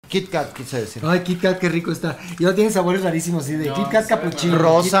Kit Kat, quise decir. Ay, Kit Kat, qué rico está. Y no tiene sabores rarísimos, ¿sí? De Kit Kat capuchino.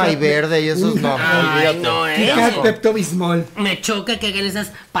 Rosa Kit y Kat verde y esos no. Ay, no, Kit Kat Pepto Bismol. Me choca que hagan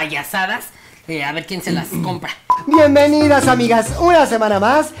esas payasadas. A ver quién se las compra. Bienvenidas amigas, una semana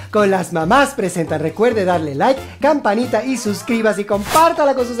más con Las Mamás Presentan. Recuerde darle like, campanita y suscríbase y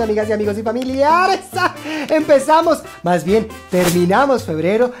compártala con sus amigas y amigos y familiares. Empezamos, más bien terminamos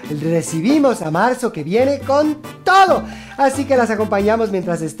febrero, recibimos a marzo que viene con todo. Así que las acompañamos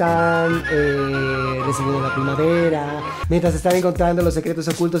mientras están recibiendo la primavera, mientras están encontrando los secretos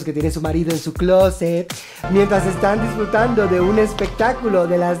ocultos que tiene su marido en su closet, mientras están disfrutando de un espectáculo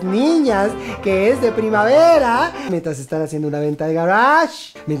de las niñas que es de primavera, mientras están haciendo una venta de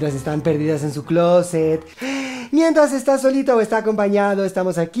garage, mientras están perdidas en su closet, mientras está solito o está acompañado.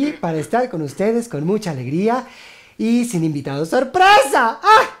 Estamos aquí para estar con ustedes con mucha alegría y sin invitados sorpresa.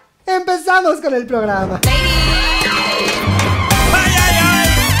 ¡Ah! Empezamos con el programa. ¡Ay, ay, ay!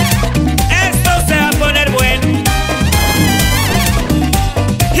 Esto se va a poner bueno.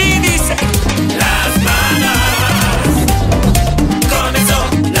 Y dice: Las Mamas. Comenzó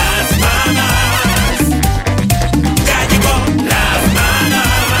Las Mamas. Ya llegó Las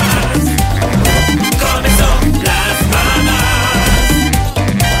Mamas. Comenzó Las Mamas.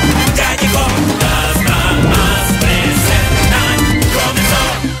 Ya llegó Las Mamas. Presentan. Comenzó.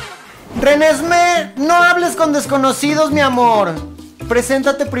 Renesme, no hables con desconocidos, mi amor.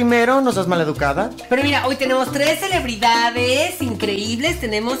 Preséntate primero, no seas maleducada. Pero mira, hoy tenemos 3 celebridades increíbles.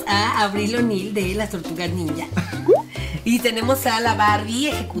 Tenemos a Avril O'Neil de Las Tortugas Ninja. Y tenemos a la Barbie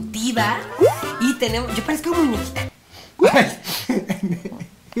ejecutiva. Y tenemos... Yo parezco muñequita.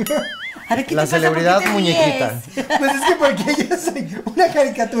 A ver, ¿qué La te pasa? celebridad ¿Por qué te muñequita. ríes? Pues es que porque yo soy una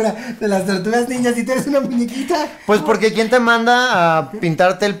caricatura de las tortugas ninjas y tú eres una muñequita. Pues porque ¿quién te manda a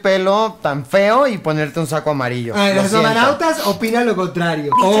pintarte el pelo tan feo y ponerte un saco amarillo? Ay, Lo las siento. mamanautas opinan lo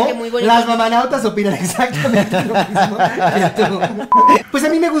contrario. Dice O que muy bonito. las mamanautas opinan exactamente lo mismo que tú. Pues a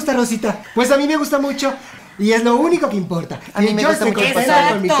mí me gusta, Rosita. Pues a mí me gusta mucho. Y es lo único que importa. A mí Y me yo gusta estoy mucho contenta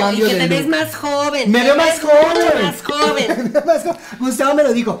con mi Exacto, y cambio que de te ves look. más joven. Me te veo más ves joven. mucho más joven. Me veo más joven. Gustavo me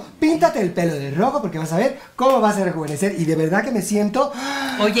lo dijo, píntate el pelo de rojo porque vas a ver cómo vas a rejuvenecer. Y de verdad que me siento...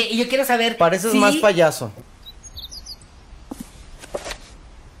 Oye, y yo quiero saber... Pareces si- más payaso.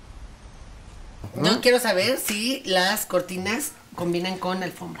 Yo quiero saber si las cortinas combinan con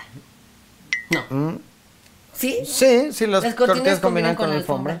alfombra. No. ¿Sí? Sí, las Las cortinas combinan con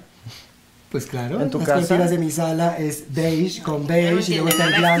alfombra. Pues claro, ¿En tu las casa? cortinas de mi sala es beige con Ya beige no y luego entiende está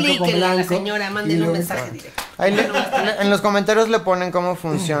el nada. blanco con Explíquenle a la blanco. señora, y mándenle un luego- mensaje directo. Ahí en los comentarios le ponen cómo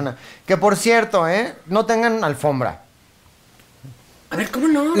funciona. Que por cierto, no tengan alfombra. A ver, ¿cómo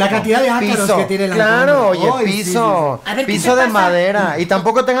no? La cantidad de ácaros Piso. que tiene la Claro, alfombra. oye, Ay, sí, piso. sí, sí. A ver, ¿qué Piso te de pasa? madera. Y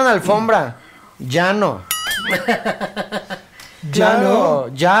tampoco tengan alfombra. Ya no. Ya Claro,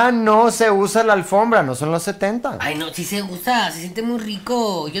 ya no se usa la alfombra, no son los 70. Ay, no, sí se gusta, se siente muy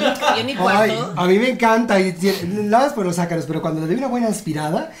rico. Yo en mi Ay, cuarto... a mí me encanta, y nada por los ácaros, pero cuando le doy una buena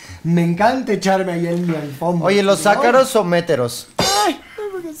aspirada, me encanta echarme ahí en mi alfombra. Oye, ¿los Ay. ácaros o méteros? Ay,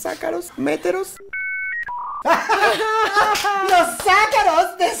 ¿sácaros? ¿Méteros? Los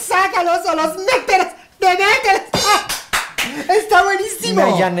ácaros de sácaros o los néctaros de néctaros. ¡Ah! Está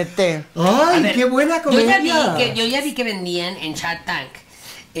buenísimo. Me llaneté. Ay, A ver, qué buena yo comedia. ya vi que vendían en Shark Tank.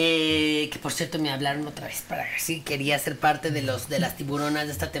 Que por cierto me hablaron otra vez para ver si quería ser parte de las tiburonas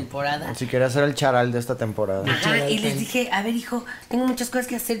de esta temporada. Si quería hacer el charal de esta temporada. Ajá, y les dije, a ver hijo, tengo muchas cosas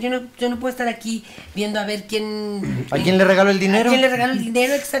que hacer, yo no puedo estar aquí viendo a ver quién... ¿A quién le regalo el dinero? ¿A quién le regalo el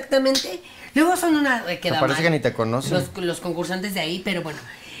dinero exactamente? Luego son una... Me parece que ni te conocen. Los concursantes de ahí, pero bueno.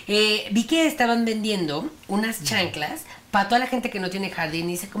 Vi que estaban vendiendo unas chanclas para toda la gente que no tiene jardín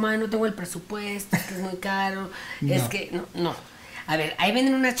y dice, como, no tengo el presupuesto, es que es muy caro, es que... No. A ver, ahí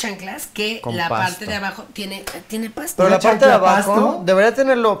venden unas chanclas que Con la pasto. parte de abajo tiene pasto. Pero Una la parte de chancla abajo pasto. debería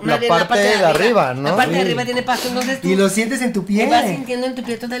tenerlo Más la bien parte de arriba, ¿no? La parte de Sí. arriba tiene pasto, entonces tú... Y lo sientes en tu y vas piel. sintiendo en tu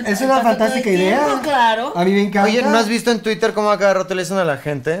piel todo el Es el una pasto todo fantástica el idea. tiempo, claro. A mí me encanta. Oye, ¿no has visto en Twitter cómo a cada rato le dicen a la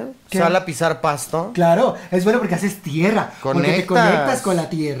gente? ¿Qué? Sal a pisar pasto. Claro, es bueno porque haces tierra. Porque te Conectas. conectas con la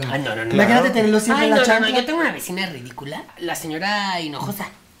tierra. Ay, no. Imagínate Claro. tenerlo siempre Ay, en la no, chancla. yo tengo una vecina ridícula, la señora Hinojosa.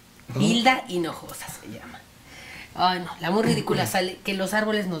 Hilda Hinojosa se llama. Ay, no, la muy ridícula sale, que los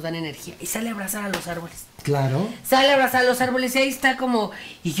árboles nos dan energía. Y sale a abrazar a los árboles. Claro. Sale a abrazar a los árboles y ahí está como...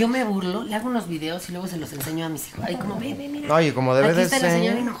 Y yo me burlo, le hago unos videos y luego se los enseño a mis hijos. Ay, como, ve, mira. Oye, como debe Aquí de está la ser.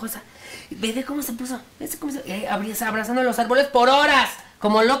 señora Hinojosa. Ve cómo se puso. Ve cómo se... abrazando a los árboles por horas.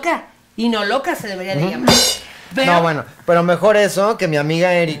 Como loca. Y no loca se debería de llamar. Pero... No, bueno, pero mejor eso que mi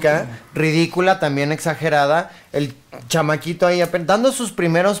amiga Erika, ridícula, también exagerada, el chamaquito ahí dando sus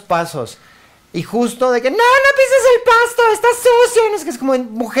primeros pasos. Y justo de que, no pises el pasto, está sucio. Y no sé qué, es como,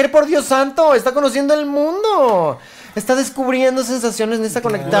 mujer, por Dios santo, está conociendo el mundo. Está descubriendo sensaciones, necesita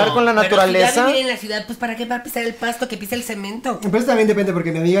conectar con la naturaleza. Pero si ya vivir en la ciudad, pues ¿para qué va a pisar el pasto? Que pise el cemento. Pues también depende,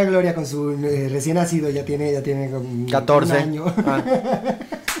 porque mi amiga Gloria con su recién nacido ya tiene como 14. un año. Ah.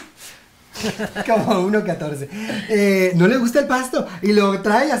 Como 1.14. No le gusta el pasto y lo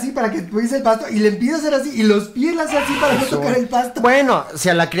trae así para que pise el pasto y le empieza a hacer así y los pies las hace así para no tocar el pasto. Bueno, si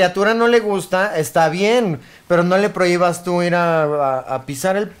a la criatura no le gusta, está bien, pero no le prohíbas tú ir a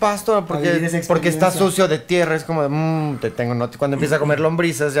pisar el pasto vivir esa porque está experiencia. sucio de tierra. Es como de, te tengo, no, cuando empieza a comer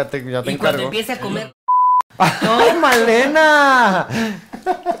lombrices ya te Y cuando encargo. empiece a comer... ¡Ay, Malena!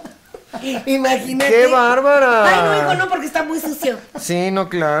 Imagínate. ¡Qué bárbara! Ay, no, hijo, no, porque está muy sucio. Sí, no,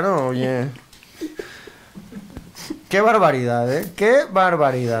 claro, oye. Qué barbaridad, ¿eh? Qué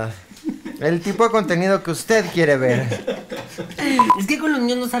barbaridad. El tipo de contenido que usted quiere ver. Es que con los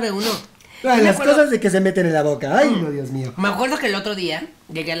niños no sabe uno. Ay, Me las acuerdo- cosas de que se meten en la boca. Ay, no, Dios mío. Me acuerdo que el otro día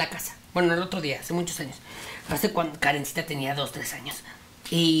llegué a la casa. Bueno, el otro día, hace muchos años. Hace cuando Karencita tenía 2, 3 años.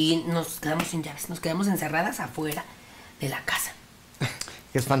 Y nos quedamos sin llaves. Nos quedamos encerradas afuera de la casa.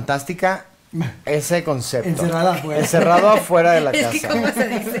 Que es fantástica ese concepto. Encerrada afuera. Encerrado afuera de la Es casa. que, ¿cómo se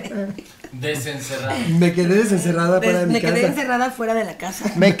dice? Desencerrado. Me quedé desencerrada fuera de mi Me casa. quedé encerrada afuera de la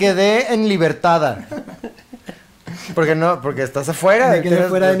casa. Me quedé en libertada. Porque estás afuera. Me quedé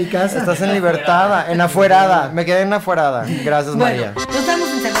fuera de mi casa. Estás en libertada, en afuerada. Me quedé en afuerada. Gracias, Bueno, María. nos estábamos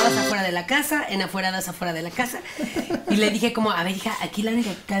encerradas afuera de la casa, en afueradas afuera de la casa. Y le dije como, a ver, hija, aquí la única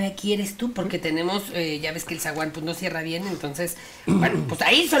que cabe aquí eres tú, porque tenemos, ya ves que el zaguán pues no cierra bien, entonces, bueno, pues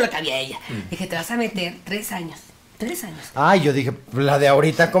ahí solo cabía ella. Dije, te vas a meter 3 años. 3 años. Ay, yo dije, la de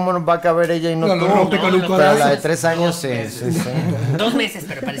ahorita, ¿cómo no va a caber ella y no No, tú? lo rompe con un Pero codazo. la de 3 años, sí. 2 meses,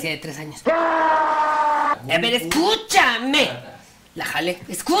 pero parecía de 3 años. A ver, escúchame. La jalé,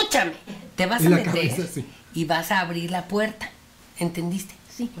 escúchame. Te vas Y a la meter cabeza así. y vas a abrir la puerta. ¿Entendiste?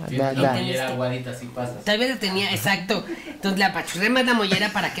 Sí. Ya, La ya. mollera aguadita, así pasas. Tal vez la tenía, exacto. Entonces le apachurré más la mollera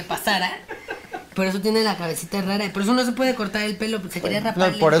para que pasara. Por eso tiene la cabecita rara. Por eso no se puede cortar el pelo, porque se quería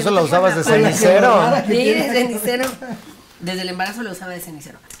rapar. No, por eso la la usabas de Con la cenicero. quebradora que Sí, tiene. de cenicero. Desde el embarazo lo usaba de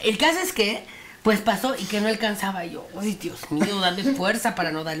cenicero. El caso es que, pues pasó y que no alcanzaba yo. Ay, Dios mío, darle fuerza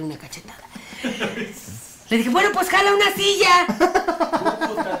para no darle una cachetada. Le dije, bueno, pues jala una silla.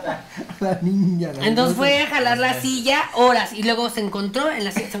 La niña. la Entonces hermosa. fue a jalar la silla horas y luego se encontró en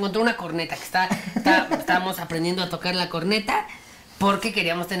la silla, se encontró una corneta que estábamos aprendiendo a tocar la corneta porque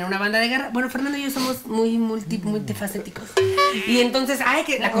queríamos tener una banda de guerra. Bueno, Fernando y yo somos muy multifacéticos. Y entonces, ay,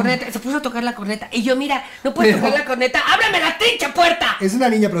 que la corneta, se puso a tocar la corneta. Y yo, mira, no puedes Pero- tocar la corneta, ábrame la trincha puerta. Es una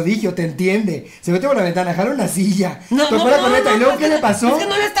niña prodigio, te entiende. Se mete por la ventana, jala una silla. No, tocó no, la no, corneta. no, ¿Y luego no, qué le pasó? Es que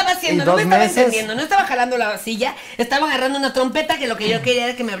no lo estaba haciendo, ¿Y no me 2 estaba meses? entendiendo, no estaba jalando la silla, estaba agarrando una trompeta que lo que yo quería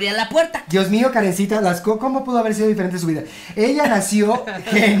era que me abriera la puerta. Dios mío, Karencita, ¿cómo pudo haber sido diferente su vida? Ella nació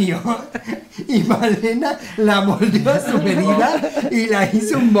genio y Malena la moldeó a su medida y la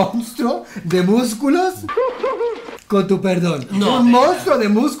hizo un monstruo de músculos. Con tu perdón. No, un monstruo de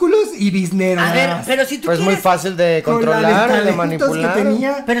músculos y biznero. A nada ver, más. pero si tú Pues muy quieres... fácil de Con la controlar, de talentos manipular. que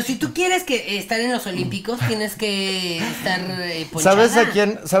tenía. Pero si tú quieres que estar en los Olímpicos, tienes que estar ponchada.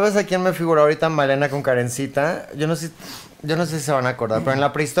 ¿Sabes a quién me figuró ahorita Malena con Karencita? Yo no sé si se van a acordar, pero en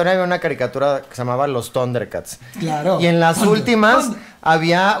la prehistoria había una caricatura que se llamaba Los Thundercats. Claro. Y en las últimas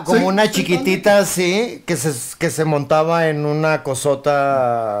había como Soy- una soy chiquitita así que se montaba en una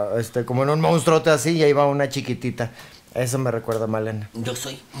cosota, como en un monstruote así y ahí iba una chiquitita. Eso me recuerda a Malena. Yo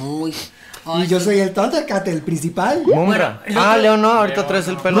soy muy... Y yo soy el Thundercat, el principal. Mumbra. Bueno, el otro- León, no, ahorita traes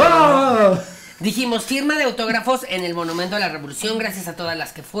el pelo. ¡Oh! Dijimos firma de autógrafos en el Monumento a la Revolución, gracias a todas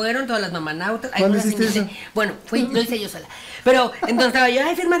las que fueron, todas las mamanautas. ¿Cuándo algunas hiciste invité. eso? Bueno, lo hice yo sola. Pero entonces estaba yo,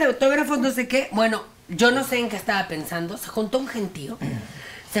 ay, firma de autógrafos, no sé qué. Bueno, yo no sé en qué estaba pensando. Se juntó un gentío.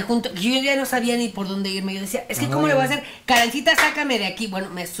 Yo ya no sabía ni por dónde irme. Yo decía, es que ¿cómo le voy a hacer? Karencita, sácame de aquí. Bueno,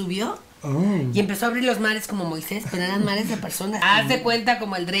 me subió Oh. y empezó a abrir los mares como Moisés, pero eran mares de personas. Haz de cuenta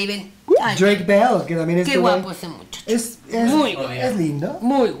como el Draven. Ay, Drake Bell, que también qué estuvo ahí. guapo ese muchacho. Es Muy guapo. es lindo.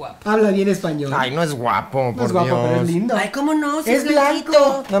 Muy guapo. Habla bien español. Ay, no es guapo, no por es guapo, Dios. pero es lindo. Ay, ¿cómo no? Si Es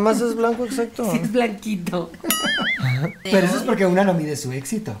blanco. Nada más es blanco, exacto. Sí, es blanquito. Pero eso es porque una no mide su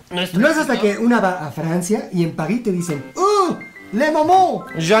éxito. Nuestro No es hasta éxito. que una va a Francia y en París te dicen le maman,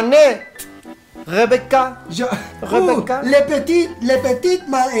 Janet, Rebecca. yo, Rebecca. le petit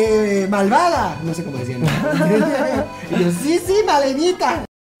malvada. No sé cómo decían. Y yo, sí, Malenita.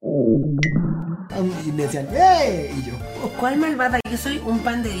 Y me decían, ¡eh! Y yo, ¿Cuál malvada? Yo soy un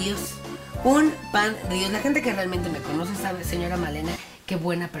pan de Dios. Un pan de Dios. La gente que realmente me conoce sabe, señora Malena, qué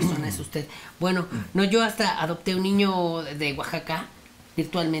buena persona es usted. Bueno, no, yo hasta adopté un niño de Oaxaca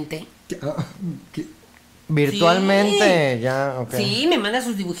virtualmente. ¿Qué? Virtualmente, Sí. ya, ok. Sí, me manda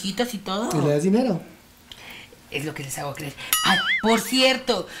sus dibujitos y todo. ¿Y le das dinero? Es lo que les hago creer. Ay, por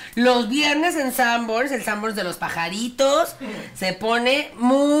cierto, los viernes en Sanborns, el Sanborns de los pajaritos, se pone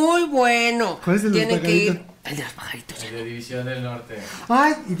muy bueno. ¿Cuál es el de los Tienen que ir. pajaritos? El de los pajaritos. El de División del Norte.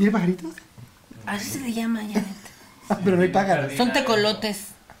 Ay, ¿y tiene pajaritos? Así se le llama, Janet. Pero no hay pájaros. Son tecolotes.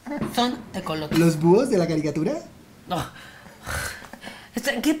 Son tecolotes. ¿Los búhos de la caricatura? No.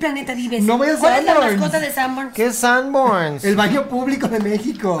 ¿En qué planeta vives? No voy a ¿Cuál es la Sanborns. mascota de Sanborns? ¿Qué es Sanborns? El baño público de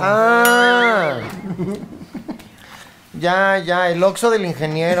México. Ah. Ya, el Oxxo del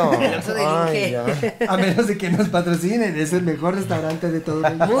ingeniero. El Oxxo del Ay, ingeniero. ya. A menos de que nos patrocinen, es el mejor restaurante de todo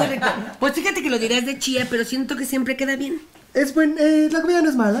México. Muy rico. Pues fíjate que lo dirás de chía, pero siento que siempre queda bien. Es buen, la comida no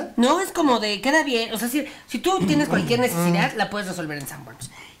es mala. No, es como de, queda bien. O sea, si tú tienes cualquier necesidad, la puedes resolver en Sanborns.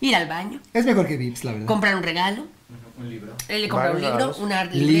 Ir al baño, Es mejor que Vips, la verdad. comprar un regalo, Un libro. él le compra un Varios libro, regalos. una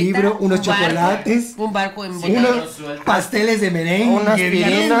libreta, Libro, unos un barco, chocolates. un barco en Sí, botella. Unos pasteles de merengue. Unas bien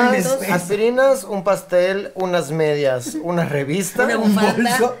aspirinas, espesos. aspirinas, un pastel, unas medias, una revista, Una un bufanda,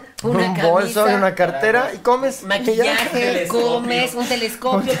 bolso, una un bolso y camisa, una cartera y comes. maquillaje, Un comes, un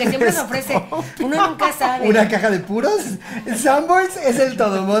telescopio que siempre se ofrece. Uno nunca sabe. Una caja de puros. Sanborns es el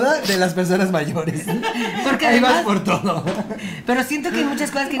todo moda de las personas mayores. Porque Ahí vas además- por todo. Pero siento que hay muchas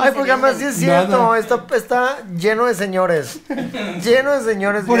cosas que no Ay, se porque además sí venden. es cierto, Nada. está lleno de señores. Lleno de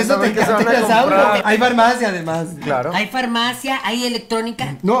señores. Por eso viendo a te ver qué se van encanta a ir a Sanborns. comprar. Hay farmacia además. Claro. Hay farmacia, hay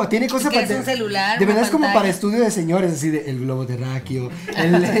electrónica. No, tiene cosas Si quieres un celular, de una verdad es como pantalla. para estudio de señores, así de el globo terráqueo,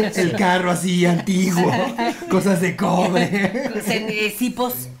 el carro así antiguo, cosas de cobre.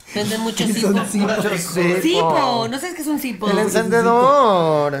 Cipos, venden muchos ¿Qué son cipos. cipos? Sí, Cipo, ¿no sabes qué es un cipo? El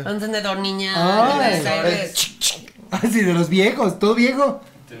encendedor. Un encendedor, niña. Ay. de Mercedes. Así de los viejos, todo viejo.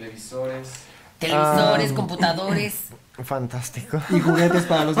 Televisores. Televisores, computadores. Fantástico. Y juguetes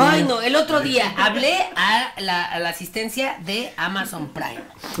para los Ay, niños. no, el otro día hablé a la asistencia de Amazon Prime.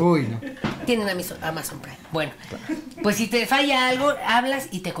 Uy, no. Tienen Amazon Prime. Bueno, pues si te falla algo, hablas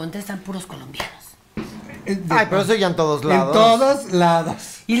y te contestan puros colombianos. Ay, pero eso ya en todos lados. En todos lados.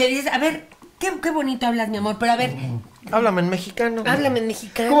 Y le dices, a ver, qué bonito hablas, mi amor, pero a ver, Háblame en mexicano. háblame en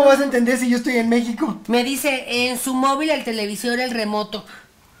mexicano. ¿Cómo vas a entender si yo estoy en México? Me dice, en su móvil, el televisor, el remoto.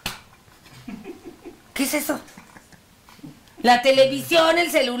 ¿Qué es eso? La televisión,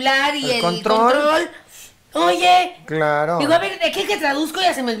 el celular y El el control. control. Oye. Claro. Digo, a ver, ¿de qué que traduzco?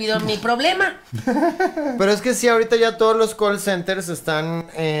 Ya se me olvidó mi problema. Pero es que sí, ahorita ya todos los call centers están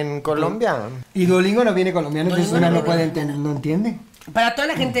en Colombia. Y Duolingo no viene colombiano, entonces Duolingo una no no puede viene entender, no entiende. Para toda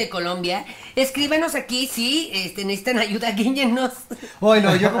la gente de Colombia, escríbanos aquí si necesitan ayuda, guíñennos. Hoy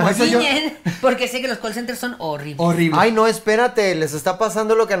no, yo como eso yo... Guiñen, porque sé que los call centers son horribles. Horrible. Ay, no, espérate, les está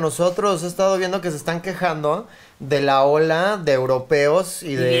pasando lo que a nosotros he estado viendo que se están quejando de la ola de europeos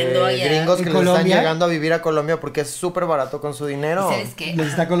y de Viviendo allá. gringos que ¿En les están Colombia? llegando a vivir a Colombia porque es súper barato con su dinero. ¿Sabes qué? Les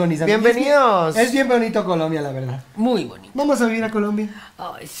está colonizando. Bienvenidos. Es bien bonito Colombia, la verdad. Muy bonito. Vamos a vivir a Colombia.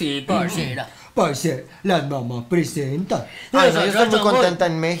 Ay, sí, parcera. Por ser las mamás presentan. Ay, no, yo estoy muy Nosotros somos- contenta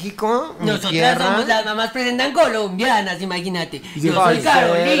en México, mi Nosotras tierra. somos las mamás presentan colombianas, imagínate. Yo soy Parcera.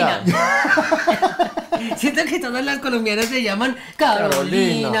 Carolina. Siento que todas las colombianas se llaman Carolina,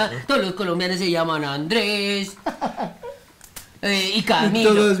 Carolina. todos los colombianos se llaman Andrés. Y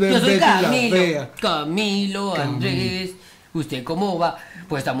Camilo. Todos ven Yo soy Betty la Camilo. Fea. Camilo, Andrés. ¿Usted cómo va?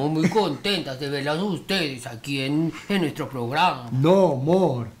 Pues estamos muy contentas de verlas a ustedes aquí en nuestro programa. No,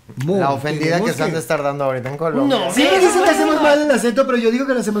 amor. La ofendida que se han de estar dando ahorita en Colombia. No, Siempre Pero dicen que hacemos bueno. mal el acento, pero yo digo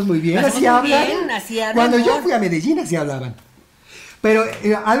que lo hacemos muy bien. Lo Así hacemos muy hablan. bien, así hablan, Cuando yo amor. fui a Medellín, así hablaban. Pero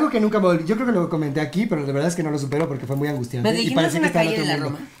algo que nunca me olvidé, yo creo que lo comenté aquí, pero de verdad es que no lo supero porque fue muy angustiante. Medellín y no es parece una que está en calle de otro la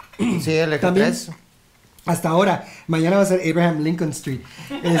mundo. Roma. Sí, el eje También. 3. Hasta ahora. Mañana va a ser Abraham Lincoln Street.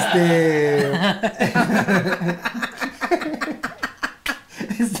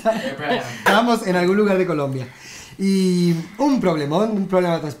 Estábamos en algún lugar de Colombia. Y un problema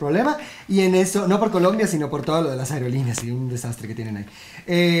tras problema. Y en eso, no por Colombia, sino por todo lo de las aerolíneas y un desastre que tienen ahí.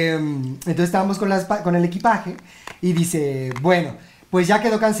 Entonces estábamos con el equipaje y dice, bueno, pues ya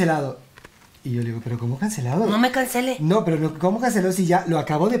quedó cancelado. Y yo le digo, ¿pero cómo cancelado? No me cancele. No, pero no, ¿cómo canceló si ya lo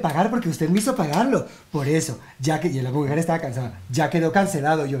acabo de pagar porque usted me hizo pagarlo? Por eso, ya que, y la mujer estaba cansada, ya quedó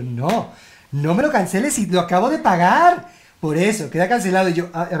cancelado. Yo, no me lo cancele si lo acabo de pagar. Por eso, queda cancelado. Y yo,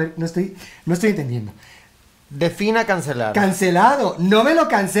 a ver, no estoy entendiendo. Defina cancelar. Cancelado, no me lo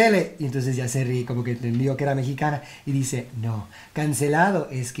cancele. Y entonces ya se ríe, como que entendió que era mexicana. Y dice, no, cancelado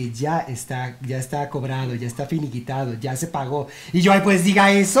es que ya está cobrado, ya está finiquitado, ya se pagó. Y yo, ay, pues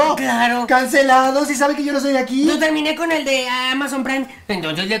diga eso. Claro. Cancelado, si sabe que yo no soy de aquí. No terminé con el de Amazon Prime.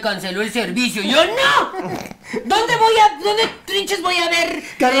 Entonces le canceló el servicio. Yo no. ¿Dónde trinches voy a ver?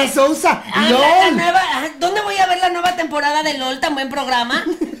 Carla Sousa, la LOL. nueva, ¿dónde voy a ver la nueva temporada de LOL? Tan buen programa.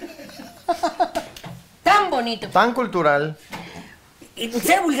 Tan bonito. Tan cultural.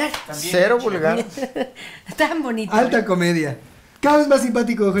 Cero vulgar. Cero vulgar. Tan bonito. Alta comedia. Cada vez más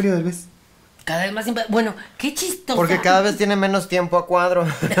simpático, Eugenio Derbez. Cada vez más simpático. Bueno, qué chistoso. Porque cada vez tiene menos tiempo a cuadro.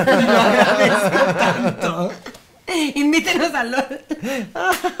 Tanto. Invítenos a LOL.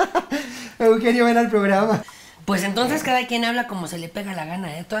 Eugenio, ven al programa. Pues entonces cada quien habla como se le pega la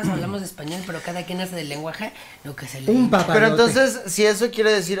gana, ¿eh? Todas hablamos español, pero cada quien hace del lenguaje lo que se le... Un papalote. Pero entonces, si eso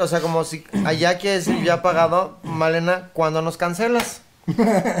quiere decir, o sea, como si allá quiere decir ya pagado, Malena, ¿cuándo nos cancelas?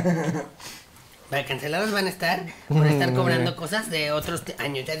 Cancelados van a estar por estar cobrando cosas de otros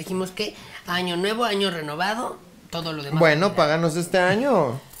años. Ya dijimos que año nuevo, año renovado, todo lo demás. Bueno, olvidado. páganos este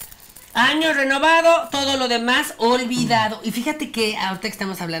año. Año renovado, todo lo demás olvidado. Y fíjate que ahorita que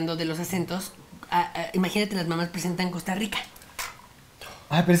estamos hablando de los acentos, imagínate, las mamás presentan Costa Rica.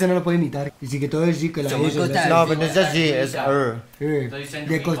 Ay, pero ese no lo puede imitar. Y sí que todo es rico. La Somos ella, Costa la- No, pero no es así, es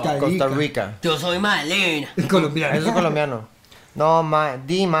de Costa Rica. Costa Rica. Yo soy Malena. Es colombiano. Eso es colombiano. No,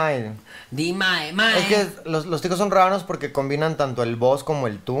 di mae. Di mae. Es que los ticos son raros porque combinan tanto el vos como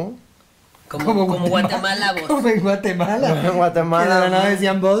el tú. Como Guatemala, vos. Como en Guatemala. Como en Guatemala. Que de la nada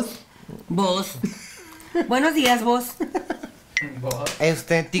decían vos. Vos. Buenos días, vos.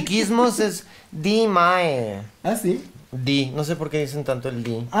 Tiquismos es di mae. Ah, sí. Di, no sé por qué dicen tanto el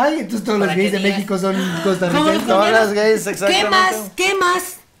di. Ay, entonces todos los Para gays que de digas. México son Como los costarricenses. Todas las colombianos. gays, exactamente. ¿Qué más? ¿Qué más?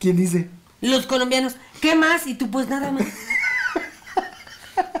 ¿Quién dice? Los colombianos. ¿Qué más? Y tú pues nada más.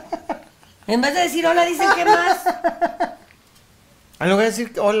 En vez de decir hola, dicen ¿qué más? En lugar de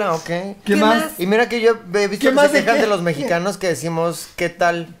decir hola, ok. ¿Qué más? Y mira que yo he visto ¿Qué que más se de quejan qué? de los mexicanos que decimos ¿qué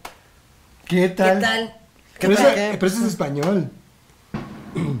tal? ¿Qué tal? ¿Qué tal? Pero, ¿Qué eso, tal qué? pero eso es español.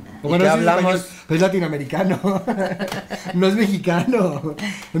 O qué eso es hablamos? español, pero es latinoamericano. No es mexicano.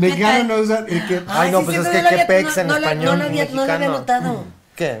 El mexicano tal? no usa el que. Ay, no, pues es que qué pex en español No lo había mexicano. notado.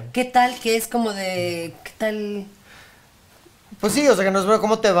 ¿Qué? ¿Qué tal? Que es como de... ¿Qué tal? Pues sí, o sea que nos veo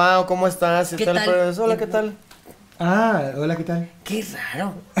cómo te va o cómo estás y ¿Qué tal, tal? pero es hola, ¿qué tal? Ah, hola, ¿qué tal? Qué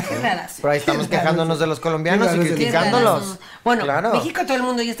raro. Qué raras. Pero ahí estamos quejándonos de los colombianos Qué y raros de los Qué raras criticándolos. son. Bueno, Claro. México todo el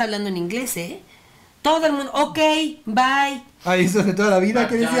mundo ya está hablando en inglés, ¿eh? Todo el mundo, ok, bye. Ah, eso de toda la vida,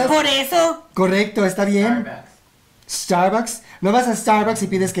 ¿qué decías? Por eso, Correcto, está bien. Starbucks. ¿No vas a Starbucks y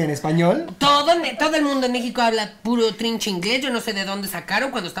pides que en español? todo el mundo en México habla puro trinche inglés. Yo no sé de dónde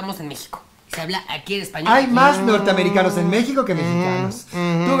sacaron cuando estamos en México. Se habla aquí en español. Hay más norteamericanos en México que mexicanos.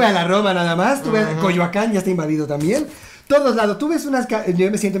 Tú ve a la Roma nada más, tú ve a Coyoacán, ya está invadido también. Todos lados, tú ves unas...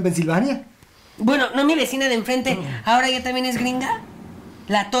 Yo me siento en Pensilvania. Bueno, no, mi vecina de enfrente, ahora ya también es gringa.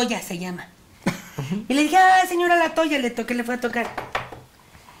 La Toya se llama. Y le dije, ah, señora La Toya, le fue a tocar.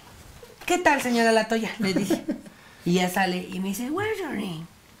 ¿Qué tal, señora La Toya? Le dije. Y ya sale y me dice, where's your name?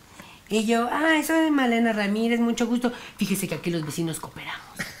 Y yo, soy Malena Ramírez, mucho gusto. Fíjese que aquí los vecinos cooperamos.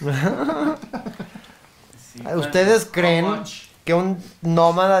 ¿Ustedes creen que un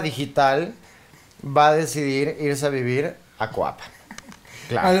nómada digital va a decidir irse a vivir a Coapa?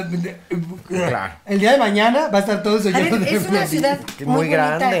 Claro. Claro. El día de mañana va a estar todo eso A ver, lleno de es una ciudad Muy bonita,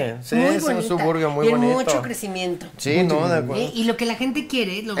 grande, sí, muy es un bonita, suburbio muy y bonito. mucho crecimiento. Sí, no, de acuerdo. Y lo que la gente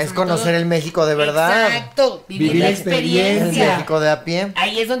quiere Es sobre conocer todo- el México de verdad. Exacto, vivir Vivir la la experiencia. El experiencia. México de a pie.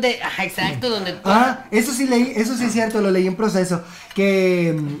 Ahí es donde, exacto, donde Ah, eso sí leí, eso sí es cierto, lo leí en proceso,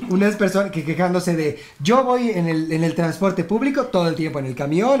 que unas personas que quejándose de, yo voy en el transporte público todo el tiempo, en el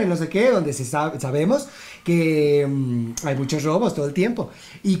camión, en no sé qué, donde sabemos que hay muchos robos todo el tiempo,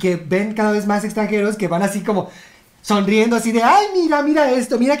 y que ven cada vez más extranjeros que van así como sonriendo así de, ay, mira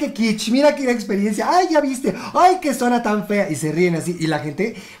esto, mira qué kitsch, mira qué experiencia, ay, ya viste, ay, qué zona tan fea, y se ríen así, y la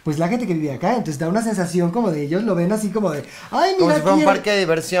gente que vive acá, entonces da una sensación como de, ellos lo ven así como de, ay, mira Como si fuera un aquí parque de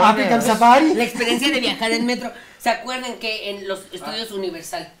diversiones. African Safari. la experiencia de viajar en metro. ¿Se acuerdan que en los estudios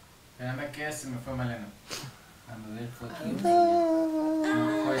Universal? Espérame que se me fue Malena. Ando del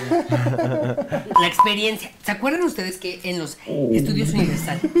La experiencia. ¿Se acuerdan ustedes que en los estudios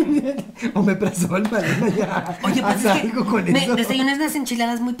Universal? Omeprazol, Malena, ya. Oye, pues haz es que algo con me eso. desayuné unas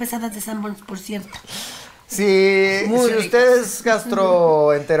enchiladas muy pesadas de Sanborns, por cierto. Sí, Muy si ricas. usted es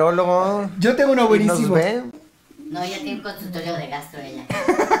gastroenterólogo Yo tengo uno y nos buenísimo. ve, No, ya tiene un consultorio de gastro ella.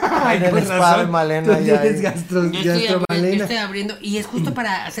 Ay, en el con spa de razón. Malena Tú ya tienes hay. gastro, Yo estoy Malena. abriendo y es justo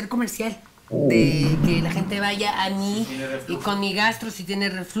para hacer comercial. de que la gente vaya a mí y con mi gastro, si tiene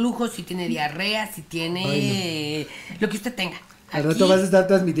reflujo, si tiene diarrea, si tiene lo que usted tenga. Al rato vas a estar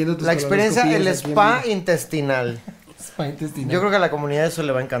transmitiendo tus La experiencia, el colonoscopías aquí en spa vivo. intestinal. Spa intestinal. Yo creo que a la comunidad eso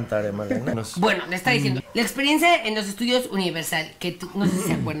le va a encantar, Malena. Bueno, le está diciendo, la experiencia en los estudios Universal, que no sé si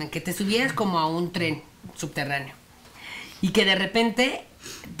se acuerdan, que te subieras como a un tren subterráneo y que de repente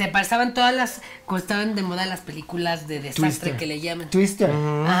te pasaban todas las, cuando estaban de moda las películas de desastre Twister. que le llaman. Twister.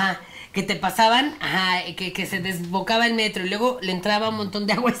 Ajá, que te pasaban, ajá, que se desbocaba el metro y luego le entraba un montón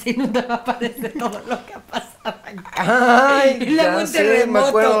de agua y se inundaba para todo lo que pasaba. Ay, Y luego ya un sé, terremoto. me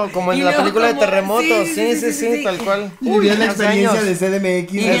acuerdo, como Y en la luego película de como- terremotos. sí, Sí, tal cual. Y vivían la hace experiencia años. de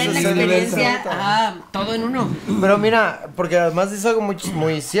CDMX. Y Eso ya es la el experiencia, universo. todo en uno. Pero mira, porque además dice algo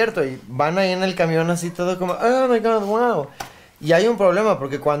muy cierto. Y van ahí en el camión así todo como, oh my god, wow. Y hay un problema,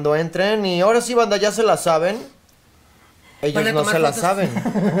 porque cuando entren y ahora sí, banda, ya se la saben. Ellos Van a no tomar se la fotos.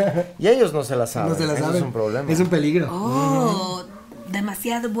 saben. Y ellos no se la saben. No se la Eso saben. es un problema. Es un peligro. Oh,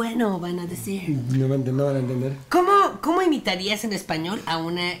 demasiado bueno, van a decir. No van a entender. ¿Cómo imitarías en español a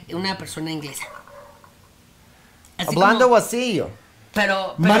una persona inglesa? Así Hablando como- vacío.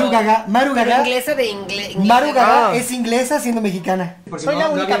 pero Maru Gaga, pero inglesa de inglés. Maru Gaga Ah. es inglesa siendo mexicana. Soy la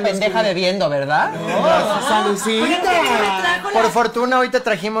única pendeja bebiendo, ¿verdad? Salucita. Por fortuna, hoy te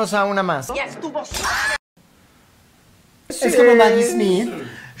trajimos a una más. Es como Maggie Smith.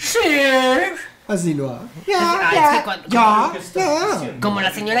 Sí. Así lo hago. Es que cuando- Ya. Como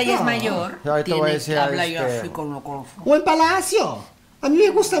la señora ya es mayor, Ahorita voy a tiene- decir, habla ya este- así con O en Palacio. A mí me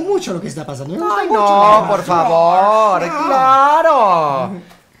gusta mucho lo que está pasando. Me gusta Ay, mucho no, lo que por pasa. favor, claro.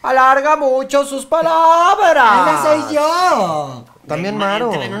 Alarga mucho sus palabras. Esa soy yo. También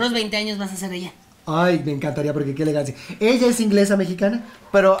Maru. En unos 20 años vas a ser ella. Ay, me encantaría porque qué elegancia. ¿Ella es inglesa mexicana?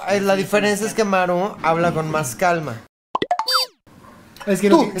 Pero la diferencia es que Maru habla con más calma. Es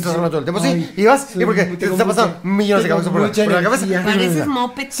que Tú estás hablando todo el tiempo, sí. Y vas, ¿y por qué? Te está pasando millones de cabezas por la cabeza. Pareces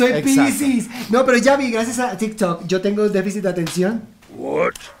moped. Soy Exacto. Piscis. No, pero ya vi, gracias a TikTok, yo tengo déficit de atención.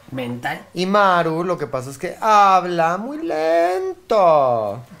 Mental. Y Maru, lo que pasa es que habla muy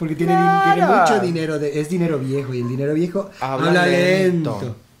lento. Porque tiene, Claro. tiene mucho dinero, es dinero viejo y el dinero viejo Habla habla lento.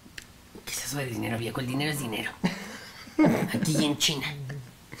 lento. ¿Qué es eso de dinero viejo? El dinero es dinero. Aquí en China.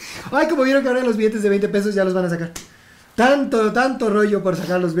 Ay, como vieron que ahora los billetes de 20 pesos ya los van a sacar. Tanto rollo por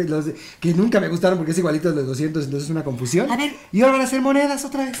sacar los que nunca me gustaron porque es igualito a los 200, entonces es una confusión. A ver. Y ahora van a hacer monedas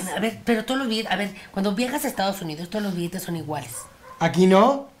otra vez. A ver, pero todos los billetes, a ver, cuando viajas a Estados Unidos, todos los billetes son iguales. Aquí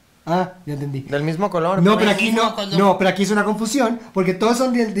no. Ah, ya entendí. Del mismo color. No, Por pero el aquí mismo no. color. No, pero aquí es una confusión porque todos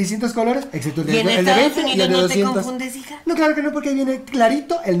son de distintos colores, excepto el de, ¿Y en el de Estados 20 y Unidos el de no te 200. confundes, hija? No, claro que no, porque ahí viene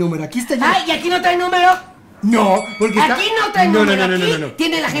clarito el número. Aquí está lleno. ¡Ay, y aquí no trae número! No, porque está... Aquí no trae no, número. no, no, Aquí no, no, no.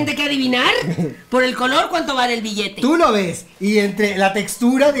 tiene la gente que adivinar por el color cuánto vale el billete. Tú lo ves y entre la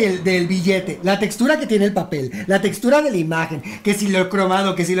textura del billete, la textura que tiene el papel, la textura de la imagen, que si lo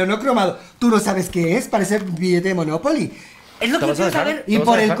cromado, que si lo no cromado, tú no sabes qué es, parece billete de Monopoly. Es lo ¿Te que vas a quiero dejar? saber. Y ¿Te vas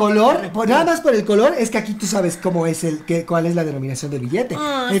por a el dejar? color, nada más por el color, es que aquí tú sabes cómo es cuál es la denominación del billete.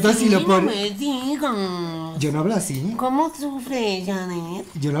 Entonces sí, si lo no pones... me digas. Yo no hablo así. ¿Cómo sufre Janet?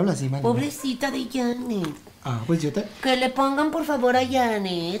 Yo no hablo así, Marina. Pobrecita de Janet. Ah, pues yo te... Que le pongan por favor a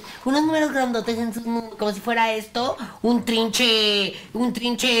Janet unos números grandotes en sus como si fuera esto un trinche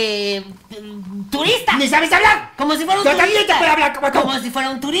turista. ¡Ni sabes hablar! Como si fuera un Yo turista. también te puedo hablar como tú. Como si fuera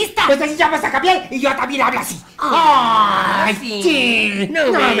un turista. Pues así ya vas a cambiar y yo también hablo así. ¡Ay, sí!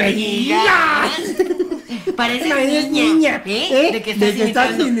 No, No me me digas. Pareces No eres niña. niña, ¿Eh? De que estás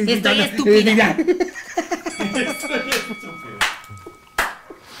imitando. Estoy estúpida.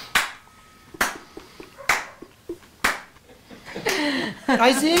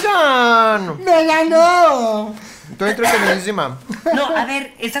 ¡Ay, sigan! ¡Me ganó! Estoy entretenidísima. No, a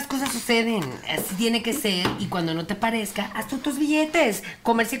ver, esas cosas suceden. Así tiene que ser. Y cuando no te parezca, haz tú tus billetes.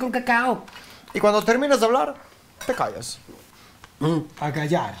 Comercio con cacao. Y cuando terminas de hablar, te callas. A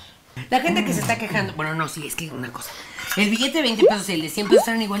callar. La gente que se está quejando. Bueno, no, sí, es que una cosa. El billete de 20 pesos y el de 100 pesos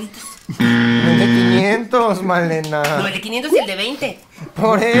eran igualitos. El de 500, Malena. No, el de 500 y el de 20.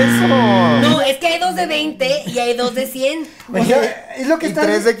 Por eso. No, es que hay dos de 20 y hay dos de 100. O sea, es lo que Y está...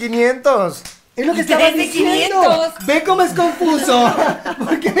 3 de 500. Es lo que Y estaba tres de diciendo. 500. Ve cómo es confuso.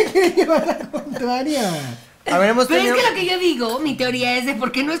 ¿Por qué me quiere llevar a la contraria? A ver, hemos Pero tenido... es que lo que yo digo, mi teoría es de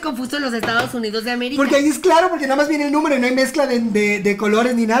por qué no es confuso en los Estados Unidos de América. Porque ahí es claro, porque nada más viene el número y no hay mezcla de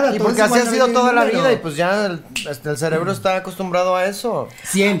colores ni nada. Y todo porque es así igual, ha no sido viene toda el la número. vida y pues ya el cerebro está acostumbrado a eso.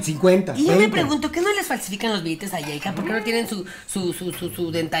 100, 50. Y yo me 20. pregunto, ¿qué no les falsifican los billetes allá, hija? ¿Por qué no tienen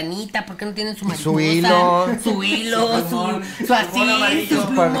su dentanita? ¿Por qué no tienen su mariposa? Su hilo. Su hilo, Su plumón, su su así, plumón amarillo.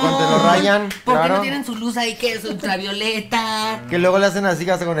 su Para plumón. cuando te lo rayan, ¿Por qué claro. no tienen su luz ahí que es ultravioleta? Que luego le hacen así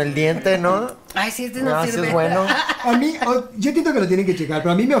hasta con el diente, ¿no? Ay, sí, este no Ah, sí sirve. es bueno. A mí, yo entiendo que lo tienen que checar,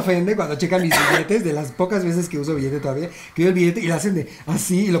 pero a mí me ofende cuando checan mis billetes, de las pocas veces que uso billete todavía, que veo el billete y lo hacen de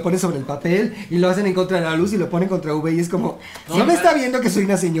así, y lo ponen sobre el papel, y lo hacen en contra de la luz, y lo ponen contra V, y es como, ¿no me está viendo que soy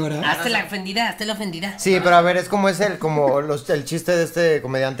una señora? Hazte la ofendida, hazte la ofendida. Sí, pero a ver, es como el chiste de este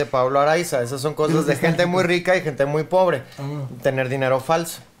comediante Pablo Araiza. Esas son cosas de gente muy rica y gente muy pobre. Tener dinero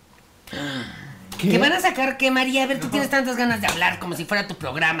falso. ¿Qué van a sacar qué, María? A ver, tú tienes tantas ganas de hablar como si fuera tu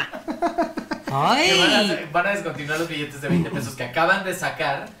programa. Que Ay. van a descontinuar los billetes de 20 pesos que acaban de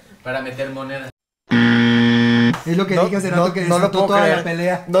sacar para meter monedas. Es lo que dije hace rato que no lo desató puedo toda creer. la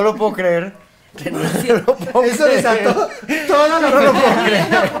pelea. No lo puedo creer. Renuncio. No lo puedo Eso creer. desató toda la pelea.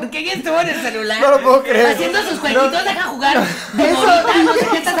 No, porque ella estuvo en el celular. No lo puedo creer. Haciendo sus jueguitos, deja jugar. Como Eso ahorita, no sé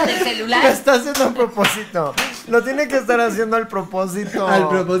qué estás en el Lo celular. está haciendo a propósito. Lo tiene que estar haciendo al propósito. Al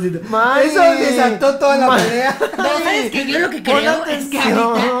propósito. Mari. Eso desató toda la pelea. No, ¿sabes qué? Yo lo que Pon creo es que atención.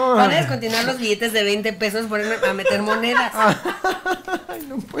 ahorita van a descontinuar los billetes de 20 pesos por a meter monedas.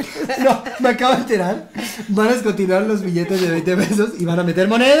 No, me acabo de enterar. Van a descontinuar los billetes de 20 pesos y van a meter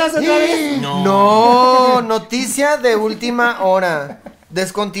monedas otra vez. No, noticia de última hora.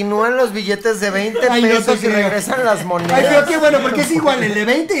 Descontinúan los billetes de 20 Ay, no te pesos y creo. regresan las Ay, monedas. pero qué bueno, porque es igual el de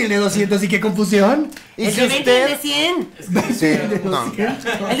 20 y el de 200 y qué confusión. Y El si de 20 y el de usted... 100. Sí,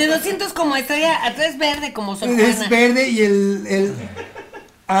 no. El de 200 como estrella, atrás verde como Sor Es Juana. verde y el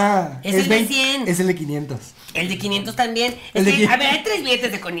Es el de 20, 100. Es el de 500. El de 500 también. El Es de que, 500. a ver, hay 3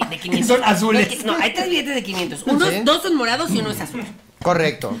 billetes de 500. Son azules. No, hay 3 billetes de 500. Unos, Sí. 2 son morados y uno es azul.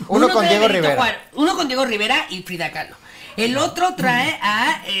 Correcto. Uno con trae Diego a Benito Rivera. Juárez, uno con Diego Rivera y Frida Kahlo. El otro trae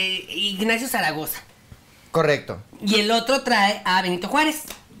a Ignacio Zaragoza. Correcto. Y el otro trae a Benito Juárez.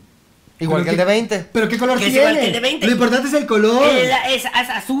 Igual Pero que el de 20. Pero qué color Que es tiene. igual que el de 20. Lo importante es el color. Es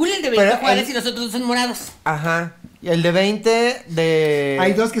azul el de Benito Pero Juárez el- y los otros dos son morados. Ajá. Y el de 20 de...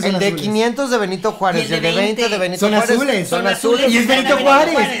 Hay dos que son El de azules. 500 de Benito Juárez y el de 20 de Benito Son Juárez. azules. Son azules. Y es Benito Benito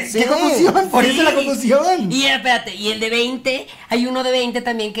Juárez. Juárez. Qué Sí. confusión. Por eso Sí. la confusión. Y espérate, y el de 20, hay uno de 20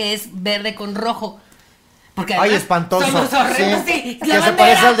 también que es verde con rojo. Porque Ay, además espantoso. somos horrendos, Sí. sí. Que La se bandera.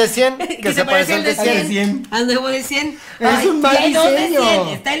 parece al de 100, que se parece al de 100. Al nuevo de 100. Es un mal y hay dos de diseño. 100.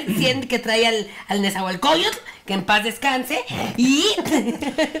 Está el 100 que trae al Nezahualcóyotl, que en paz descanse. Y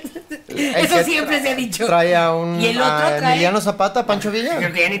eso que siempre se ha dicho. Trae a un... Y el otro a trae. Emiliano Zapata, Pancho Villa.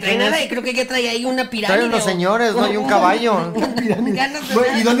 Creo que ya ni trae ¿Quién es? nada. Y creo que ya trae ahí una pirámide. Trae unos o- señores, ¿no? Y un caballo. Ya no sé Bueno,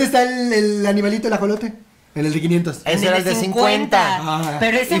 nada. ¿y dónde está el animalito, el ajolote? En el de 500. Ese era el de 50. Ah.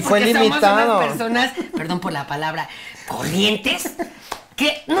 Pero ese Y fue porque somos limitado. unas personas, perdón por la palabra, corrientes,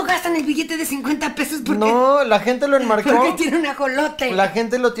 que no gastan el billete de 50 pesos porque, No, la gente lo enmarcó. porque tiene un ajolote. La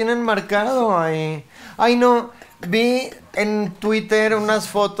gente lo tiene enmarcado ahí. Ay, no. Vi en Twitter unas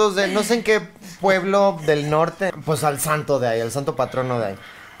fotos de no sé en qué pueblo del norte. Pues al santo de ahí, al santo patrono de ahí.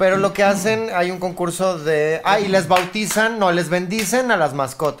 Pero lo que hacen, hay un concurso de... y les bautizan, no, les bendicen a las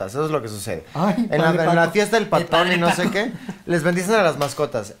mascotas. Eso es lo que sucede. Ay, en padre la Paco. fiesta del patrón padre y no sé Paco. qué, les bendicen a las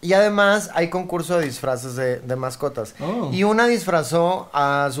mascotas. Y además hay concurso de disfraces de mascotas. Oh. Y una disfrazó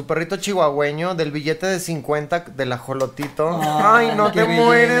a su perrito chihuahueño del billete de 50 del ajolotito. Ay, Ay, no qué te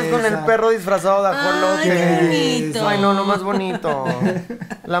mueres con el belleza. perro disfrazado de Ay, ajolote. qué bonito. Ay, no, lo más bonito.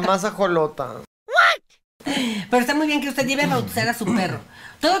 La más ajolota. Pero está muy bien que usted lleve a bautizar a su perro.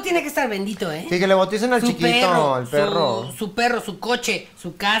 Todo tiene que estar bendito, ¿eh? Sí, que le bauticen al Su chiquito, al perro. Su perro, su coche,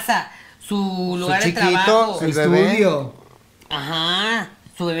 su casa, su lugar de chiquito, trabajo. su- El bebé. estudio. Ajá,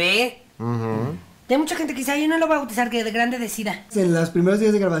 su bebé. Ujú. Hay mucha gente que dice, ay, yo no lo voy a bautizar, que de grande decida. En los primeros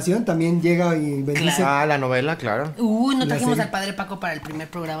días de grabación también llega y bendice. Ah, la novela, claro. Uy, no La trajimos serie. al Padre Paco para el primer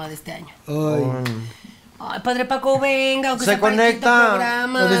programa de este año. Ay. Ay, Padre Paco, venga, aunque Se sea para el quinto conecta.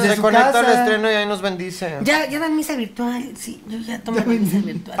 programa. O desde Se su conecta al casa. estreno y ahí nos bendice. Ya dan misa virtual, sí, yo ya tomo misa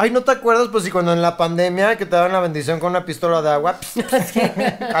virtual. Ay, ¿no te acuerdas? Pues si cuando en la pandemia que te daban la bendición con una pistola de agua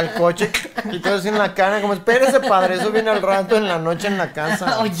al coche y todo así en la cara, como espérese padre, eso viene al rato en la noche en la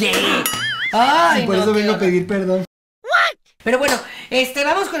casa. Oye. Ay, Por no, eso qué vengo a horror. pedir perdón. Pero bueno,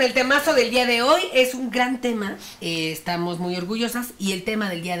 vamos con el temazo del día de hoy. Es un gran tema. Estamos muy orgullosas. Y el tema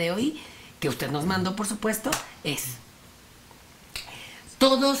del día de hoy, que usted nos mandó, por supuesto, es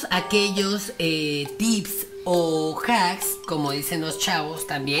todos aquellos tips o hacks, como dicen los chavos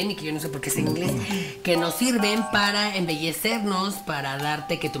también, y que yo no sé por qué es en inglés, que nos sirven para embellecernos, para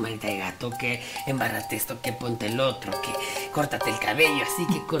darte que tu manita de gato, que embárrate esto, que ponte el otro, que córtate el cabello, así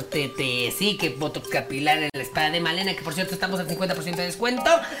que córtete, así que botox capilar en la espada de Malena, que por cierto estamos al 50% de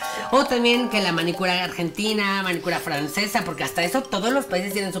descuento, o también que la manicura argentina, manicura francesa, porque hasta eso todos los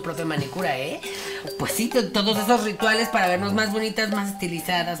países tienen su propia manicura, ¿eh? Pues sí, todos esos rituales para vernos más bonitas, más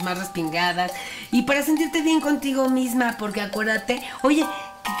estilizadas, más respingadas, y para sentirte bien contigo misma, porque acuérdate, oye,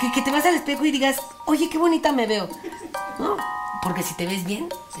 que te vas al espejo y digas, oye, qué bonita me veo, ¿no? Porque si te ves bien,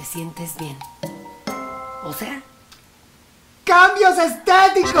 te sientes bien. O sea, ¡cambios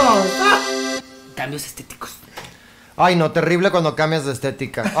estéticos! cambios estéticos. Ay, no, terrible cuando cambias de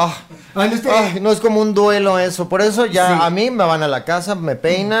estética. Ay, no, Ay, no, es como un duelo eso. Por eso ya Sí. a mí me van a la casa, me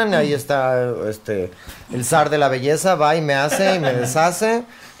peinan, ahí está el zar de la belleza, va y me hace y me deshace,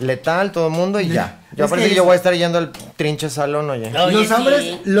 letal, todo el mundo y ya. Yo Es parece que que yo es- voy a estar yendo al trinche salón, oye.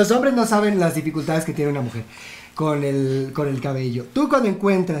 Oye, Los hombres no saben las dificultades que tiene una mujer con el cabello. Tú cuando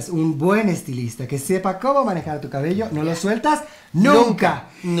encuentras un buen estilista que sepa cómo manejar tu cabello, no lo sueltas nunca.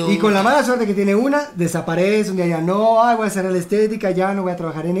 Nunca. Y con la mala suerte que tiene una, desaparece, un día ya no, ay, voy a hacer la estética, ya no voy a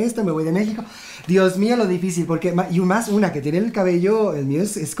trabajar en esto, me voy de México. Dios mío, lo difícil, porque, y más una que tiene el cabello, el mío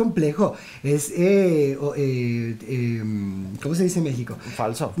es complejo, es, ¿cómo se dice en México?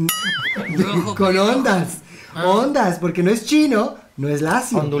 Falso. Rojo, Con pelirrojo. ondas, porque no es chino, no es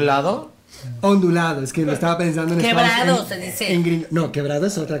lacio. ¿Ondulado? Ondulado, es que lo estaba pensando en Quebrado, Spanish, se dice. en gringo. No, quebrado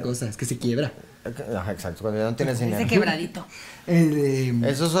es otra cosa, es que se quiebra. Ajá, exacto, cuando ya no tienes dinero. Ese quebradito.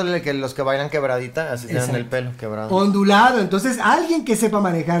 Esos son los que bailan quebradita, así tienen el Exacto. pelo quebrado. Ondulado, entonces alguien que sepa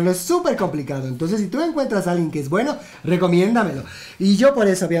manejarlo es súper complicado. Entonces, si tú encuentras a alguien que es bueno, recomiéndamelo. Y yo por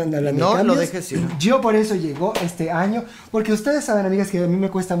eso, hablando de No lo cambios, dejes ir. yo por eso llegó este año, porque ustedes saben, amigas, que a mí me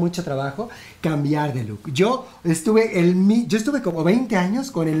cuesta mucho trabajo cambiar de look. Yo estuve como 20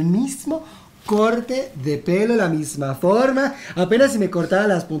 años con el mismo corte de pelo, la misma forma, apenas si me cortaba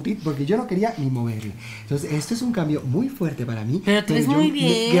las puntitas, porque yo no quería ni moverle. Entonces, esto es un cambio muy fuerte para mí. Pero te ves yo- muy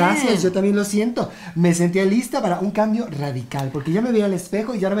bien. Gracias, yo también lo siento. Me sentía lista para un cambio radical, porque yo me veía al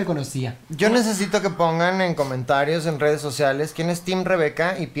espejo y ya no me conocía. Yo necesito que pongan en comentarios en redes sociales quién es Team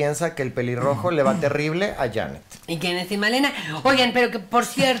Rebeca y piensa que el pelirrojo le va terrible a Janet. ¿Y quién es Malena? Oigan, pero que por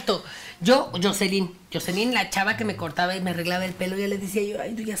cierto, Jocelyn, la chava que me cortaba y me arreglaba el pelo, ya le decía yo,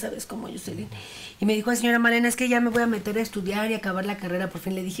 ay, tú ya sabes cómo, Jocelyn. Y me dijo, señora Malena, es que ya me voy a meter a estudiar y acabar la carrera. Por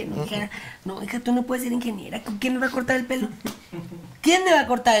fin le dije, no, hija, tú no puedes ser ingeniera. ¿Con quién me va a cortar el pelo? ¿Quién me va a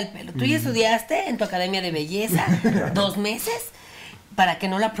cortar el pelo? Tú ya estudiaste en tu academia de belleza 2 meses para que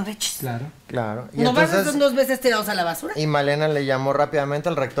no la aproveches. Claro. Claro. Y ¿No vas a entonces, ser 2 veces tirados a la basura? y Malena le llamó rápidamente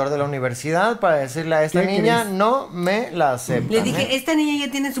al rector de la universidad para decirle a esta ¿Qué niña crees? no me la acepta. Le dije, esta niña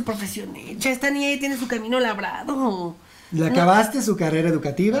ya tiene su profesión hecha, esta niña ya tiene su camino labrado. ¿Le acabaste su carrera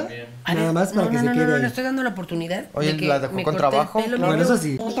educativa? A Nada ver, más para que se quede no, ahí. le estoy dando la oportunidad. Oye, de que ¿la dejó me con corte el trabajo? pelo, Bueno, mi eso amor.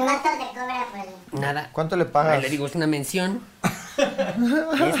 sí. ¿Y tu gasto te cobra por Nada. ¿Cuánto le Ay, pagas? le digo, es una mención.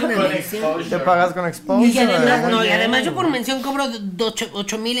 Es una mención. Te pagas con exposure. Y además, Muy no, y bien. además yo por mención cobro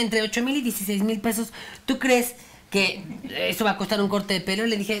 8,000, entre 8,000 y 16,000 pesos. ¿Tú crees que eso va a costar un corte de pelo?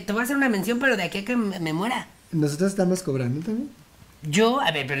 Le dije, te voy a hacer una mención, pero de aquí a que me muera. ¿Nosotros estamos cobrando también? Yo, a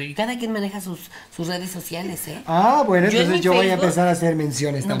ver, pero cada quien maneja sus redes sociales, ¿eh? Ah, bueno, Yo en entonces mi yo voy a Facebook- empezar a hacer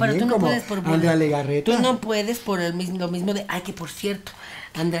menciones No, pero también, tú no como puedes por Andrea Legarreta. Tú no puedes por lo mismo de, ay, que por cierto,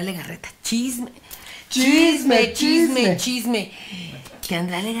 Andrea Legarreta, chisme. Chisme, Chisme. Que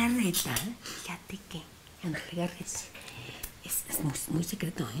Andrea Legarreta, fíjate que Andrea Legarreta es muy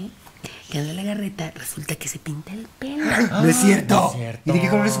secreto, ¿eh? Que Andrea Legarreta resulta que se pinta el pelo. No es cierto. No es cierto. ¿Y de qué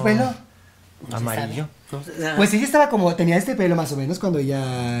color es su pelo? No se Amarillo. sabe. No se sabe. Pues ella estaba como, tenía este pelo más o menos cuando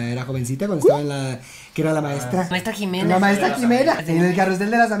ella era jovencita, cuando estaba en la, que era la maestra. Maestra Jimena. La maestra Jimena, en el carrusel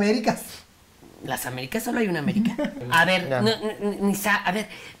de las Américas. Las Américas, solo hay una América. A ver, Ya. a ver,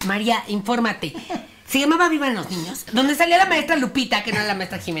 María, infórmate. Se llamaba Vivan los Niños, donde salía la maestra Lupita, que no era la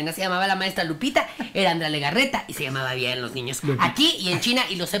maestra Jimena, se llamaba la maestra Lupita, era Andrea Legarreta y se llamaba Vivan los Niños. Aquí y en China,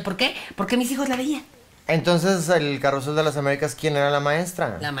 y lo sé por qué, porque mis hijos la veían. Entonces, el carrusel de las Américas, ¿quién era la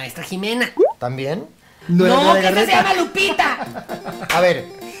maestra? La maestra Jimena. ¿También? No, era No, la que esa se Legarreta. llama Lupita. A ver,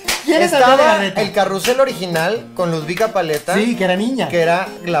 ¿Quién es Andrea estaba Legarreta? el carrusel original con Ludvika Paleta, Sí, que era niña. que era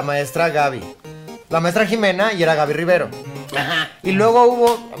la maestra Gaby. La maestra Jimena y era Gaby Rivero. Ajá. Y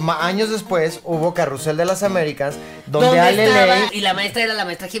luego años después, hubo Carrusel de las Américas, donde ¿Dónde Ale estaba? Ley... Y la maestra era la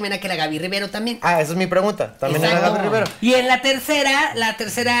maestra Jimena, que era Gaby Rivero también. Ah, esa es mi pregunta. También era Exacto. Gaby Rivero. Y en la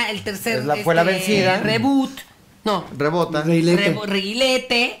tercera, el tercer... Fue la vencida. Reboot. No. Rebota. Reilete.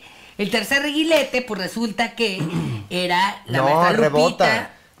 Reguilete. El tercer reguilete, pues resulta que era la No, maestra Lupita. rebota.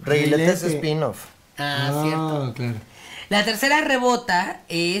 Reguilete es Reguilete. spin-off. Cierto. Claro. La tercera rebota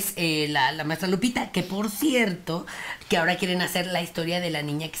es la maestra Lupita, que por cierto, que ahora quieren hacer la historia de la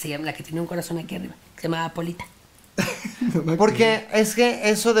niña que se llama, la que tiene un corazón aquí arriba, que se llama Polita. Porque es que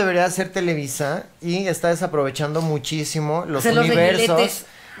eso debería ser Televisa y está desaprovechando muchísimo los Hacer los universos. reguiletes.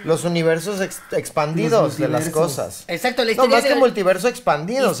 Los universos expandidos Los de las multiversos. cosas. Exacto, la No, historia más que multiverso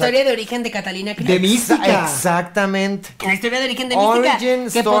expandido. o sea, historia de origen de Catalina Krill. De mística. Exactamente. La historia de origen de Mística, Origin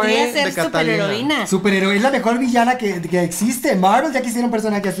que story podría ser de Catalina. superheroína. Superhéroe, es la mejor villana que existe. Marvel ya quisiera un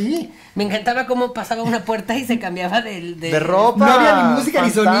personaje así. Me encantaba cómo pasaba una puerta y se cambiaba De ropa. No había ni música ni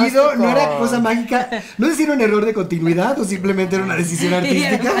sonido, Fantástico. no era cosa mágica. No sé si era un error de continuidad o simplemente era una decisión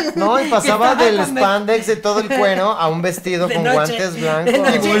artística. No, y pasaba Estaba del con- spandex de todo el cuero a un vestido de con noche. guantes blancos. De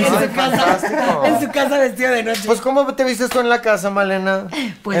noche, Ay, en su casa, fantástico. en su casa vestido de noche. Pues, ¿cómo te vistes tú en la casa, Malena?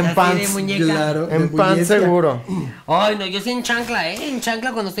 Pues en así pants. de muñeca. Claro. de En pants muñeca. seguro. Ay, no, yo sí en chancla, En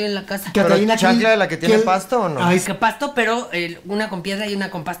chancla cuando estoy en la casa. ¿Pero Catalina chancla Krill, de la que tiene ¿qué- pasto o no? Ay, Que pasto, pero una con piedra y una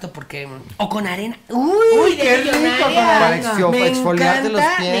con pasto porque... O con arena. ¡Uy, qué de rico, millonaria! con arena. Para Me exfoliarte los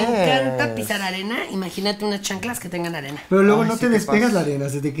encanta, pies. Me encanta pisar arena. Imagínate unas chanclas que tengan arena. pero luego Ay, no sí, te qué despegas pasa. la arena,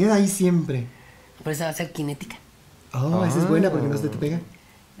 se te queda ahí siempre. Por eso va a ser cinética. Oh, esa es buena porque no se te pega.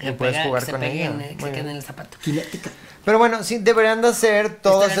 Y puedes jugar que se con pegue ella. en- que Muy se quede bien. en el zapato. Kinética. Pero bueno, sí, deberían de hacer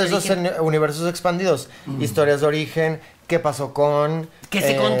todos Historias de esos origen. universos expandidos. Historias de origen, qué pasó con... Que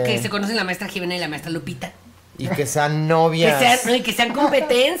se conocen la maestra Jimena y la maestra Lupita. Y que sean Que novias. sean, no, y que sean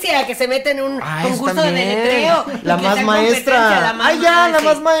competencia, que se meten en un Ah, concurso eso de también. deletreo. La y que más sean maestra. competencia, la más ¡Ay, ya! La sí.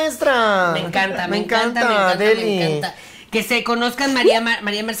 más maestra. Me encanta, me encanta, Deli. me encanta. Que se conozcan María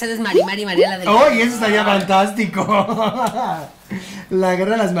Mercedes, Marimar y María la del... ¡Oh, y eso estaría fantástico! La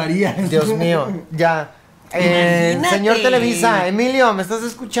guerra de las Marías. Dios mío, ya. Imagínate. Señor Televisa, Emilio, ¿me estás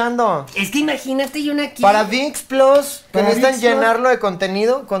escuchando? Es que imagínate yo una aquí. Para VIX Plus, que Para necesitan ViX Plus. llenarlo de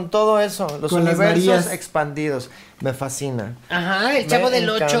contenido con todo eso, los Con las universos Marías. expandidos. Me fascina. Ajá, el Chavo Me del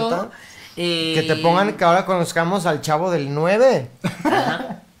encanta 8. Que te pongan que ahora conozcamos al Chavo del 9. O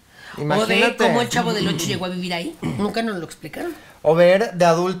de Imagínate. cómo el Chavo del 8 llegó a vivir ahí. Nunca nos lo explicaron. O ver de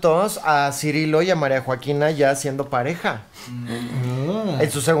adultos a Cirilo y a María Joaquina ya siendo pareja. Ah.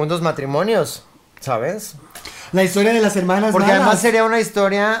 En sus segundos matrimonios, ¿sabes? La historia de las hermanas Porque malas. además sería una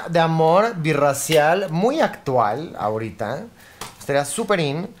historia de amor birracial muy actual ahorita. Estaría súper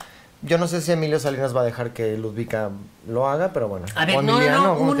in. Yo no sé si Emilio Salinas va a dejar que Ludvika lo haga, pero bueno. A ver, O no,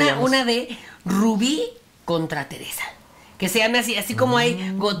 Emiliano, ¿cómo te llamas? una de Rubí contra Teresa. Que se llame así como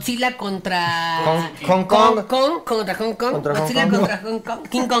hay Godzilla contra Hong Kong. contra Hong Kong, Contra Hong Godzilla Kong. contra Hong Kong,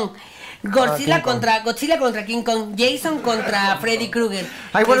 King Kong. Godzilla King Kong. Godzilla contra King Kong, Jason contra Freddy Krueger.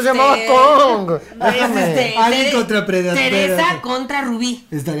 Ay, bueno, se llamaba Kong. Déjame. Alien contra Predator. Teresa contra Rubí.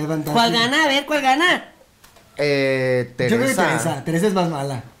 Estaría fantástico. ¿Cuál gana? A ver, ¿cuál gana? Teresa. Yo creo que Teresa. Teresa es más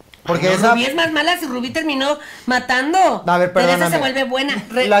mala. Porque No, esa... Rubí es más mala si Rubí terminó matando. A ver, Teresa perdóname. se vuelve buena.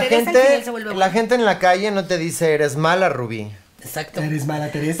 La Teresa al final gente, se vuelve la buena. gente en la calle no te dice eres mala, Rubí. Exacto. Eres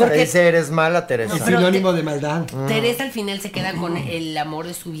mala, Teresa. Porque- Te dice eres mala, Teresa. Es pero sinónimo de maldad. Teresa al final se queda con el amor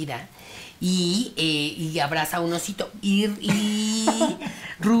de su vida y abraza a un osito. Y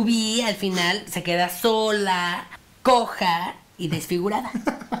Rubí al final se queda sola, coja y desfigurada.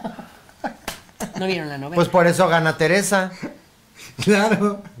 ¿No vieron la novela? Pues por eso gana Teresa.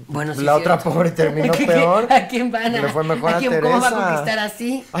 Claro. bueno, sí, La otra cierto. pobre terminó ¿Qué- peor. ¿A quién van a, Le fue mejor a ¿Cómo va a Teresa. conquistar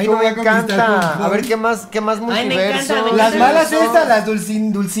así? Ay, ¿Cómo no me va a conquistar encanta. Hong Kong? A ver, ¿qué más Ay, me multiverso? encanta, me Las encanta. malas estas, las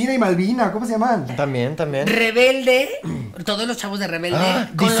Dulcina y Malvina, ¿cómo se llaman? También. Rebelde, todos los chavos de Rebelde, Ah,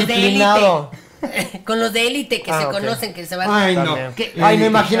 con disciplinado. los de élite. Con los de élite que Ah, se ok. conocen, que se van. Ay, no. También. ¿Qué? Ay, no,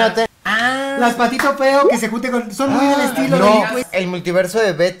 imagínate. Ah, Las Patito Feo que se junten con... Son muy del estilo No, de... el multiverso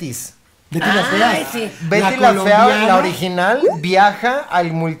de Betis. Betty la Ay, Fea. sí. Betty la fea, colombiana, la original, viaja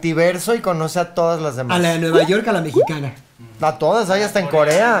al multiverso y conoce a todas las A demás. la de Nueva York, a la mexicana. A todas, ahí hasta en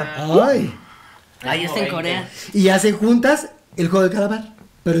Corea. Ay. ahí está en Corea. Y hacen juntas el juego de calamar.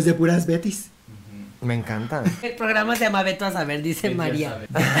 Pero es de puras Betis. Me encanta. El programa se llama Beto a saber, dice María.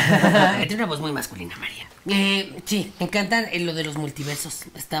 Tiene una voz muy masculina, María. Sí, me encanta lo de los multiversos.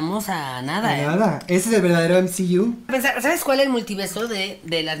 Estamos a nada, ¿eh? Nada. Ese es el verdadero MCU. Pensar, ¿sabes cuál es el multiverso de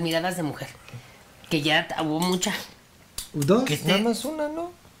las miradas de mujer? Que ya hubo mucha. ¿Dos? Que Nada esté, más una,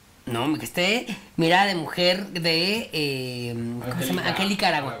 ¿no? no, que esté mirada de mujer de ¿cómo se llama? Angélica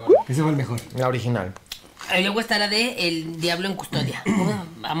Aragón. Ese fue el mejor. La original. Luego está la de El Diablo en Custodia.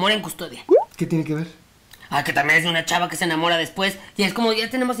 Amor en Custodia. ¿Qué tiene que ver? Ah, que también es de una chava que se enamora después. Y es como, ya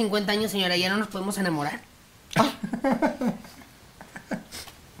tenemos 50 años, señora, ya no nos podemos enamorar.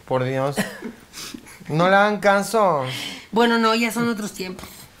 Por Dios. No le hagan caso. Bueno, no, ya son otros tiempos.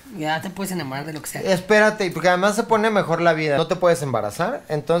 Ya te puedes enamorar de lo que sea. Espérate, porque además se pone mejor la vida. No te puedes embarazar.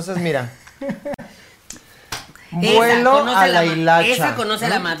 Entonces, mira. Vuelo conoce a la ma- hilacha. Esa conoce a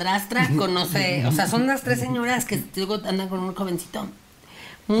la madrastra, conoce... O sea, son las 3 señoras que luego andan con un jovencito.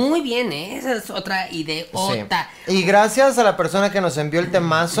 Muy bien, ¿eh? Esa es otra Sí. ideota. Y gracias a la persona que nos envió el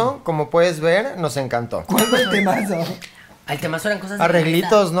temazo, como puedes ver, nos encantó. ¿Cuál fue el temazo? Al temazo eran cosas de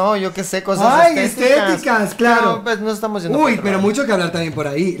Arreglitos, ¿no? Yo qué sé, cosas Ay, estéticas, claro. No, pues no estamos yendo Uy, por pero otro mucho que hablar también por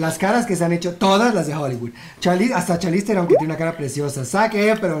ahí. Las caras que se han hecho, todas las de Hollywood. Hasta Charlize Theron, que tiene una cara preciosa. Zac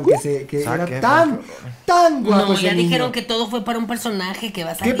Efron, que Zac era Efron. tan guapo. No, ese ya niño. dijeron que todo fue para un personaje que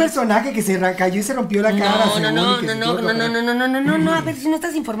va a salir. ¿Qué personaje que se cayó y se rompió la cara? No, según, no, y que no, se no, tuvo que no, no, operar? no, no, no, no, no, a ver, si no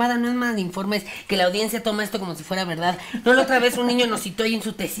estás informada, no es más informes, que la audiencia toma esto como si fuera verdad. ¿No la otra vez un niño nos citó ahí en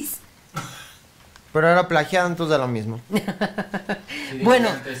su tesis? Pero era plagiado, entonces de lo mismo. Bueno,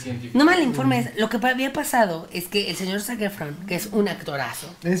 diferentes científicos. no mal informes, lo que había pasado es que el señor Zac Efron, que es un actorazo,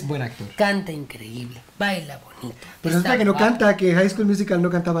 Es buen actor. canta increíble, baila bonito. Pero resulta está que no guapo. canta, que High School Musical no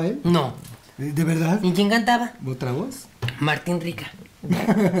cantaba él. No. ¿De verdad? ¿Y quién cantaba? ¿Otra voz? Martín Rica.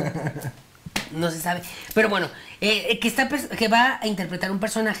 No se sabe. Pero bueno, que va a interpretar un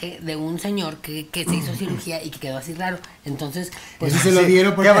personaje de un señor que se hizo cirugía y que quedó así raro. Entonces, pues. Eso se lo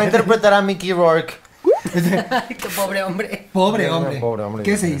dieron porque... Que va a interpretar a Mickey Rourke. Qué pobre hombre. Pobre hombre. Pobre hombre.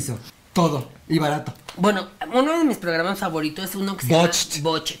 ¿Qué se hizo? Todo. Y barato. Bueno, uno de mis programas favoritos es uno que se Botched. llama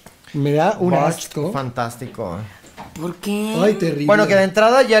Botched. Me da un Botched, asco. fantástico. ¿Por qué? Ay, terrible. Bueno, que de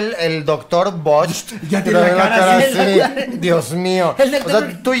entrada ya el doctor Botched Ya tiene la cara así. así. Dios mío. El O doctor-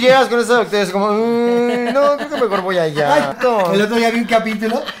 sea, tú llegas con ese doctor y es como, no, creo que mejor voy allá. Ay, el otro día vi un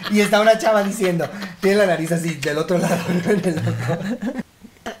capítulo y está una chava diciendo, tiene la nariz así del otro lado, ¿no? En el ojo.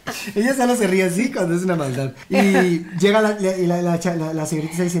 Ella solo se ríe así cuando es una maldad. Y llega la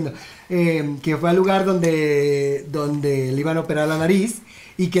señorita está diciendo que fue al lugar donde le iban a operar la nariz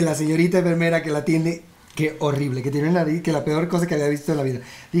y que la señorita enfermera que la atiende, que horrible, que tiene una nariz, que la peor cosa que había visto en la vida.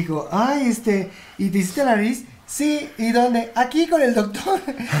 Dijo, ay, ¿y te hiciste la nariz? Sí, ¿y dónde? Aquí con el doctor.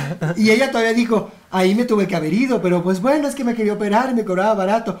 Y ella todavía dijo, ahí me tuve que haber ido, pero pues bueno, es que me quería operar y me cobraba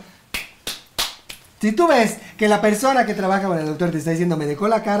barato. Si tú ves que la persona que trabaja con el doctor te está diciendo, me dejó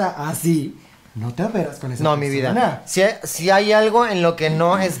la cara así, no te operas con esa No, persona. mi vida. Si hay algo en lo que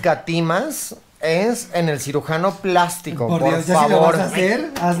no escatimas, es en el cirujano plástico. Por Por Dios, ya si lo favor. vas a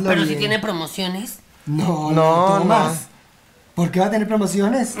hacer, hazlo Pero si bien. tiene promociones. No, No, no, no. más. ¿Por qué va a tener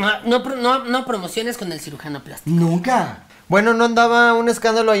promociones? No promociones con el cirujano plástico. Nunca. Bueno, ¿no andaba un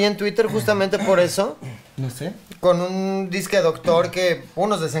escándalo ahí en Twitter justamente por eso? No sé. Con un disque doctor que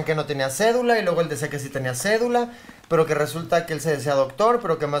unos decían que no tenía cédula y luego él decía que sí tenía cédula, pero que resulta que él se decía doctor,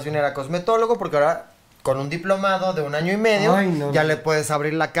 pero que más bien era cosmetólogo, porque ahora con un diplomado de 1 año y medio Ay, no. ya le puedes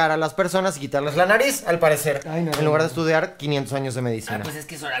abrir la cara a las personas y quitarles la nariz, al parecer, Ay, no, en no, lugar no. de estudiar 500 años de medicina. Ah, pues es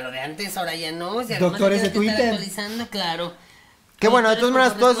que eso era lo de antes, ahora ya no. Si Doctores además de tienes que estar Twitter. actualizando, claro. Que bueno, de todas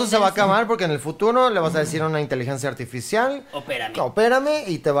Doctores maneras por todo eso se va a correspondencia. acabar porque en el futuro le vas a decir a una inteligencia artificial, Opérame. opérame,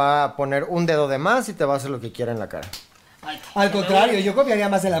 y te va a poner un dedo de más y te va a hacer lo que quiera en la cara. Ay, Al contrario, yo confiaría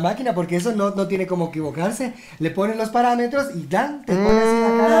más en la máquina porque eso no tiene como equivocarse. Le ponen los parámetros y dan, te pone así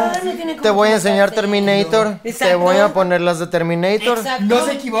la cara. Ah, no tiene cómo Te voy a enseñar equivocarse. Terminator, No. te Exacto. voy a poner las de Terminator. Exacto. No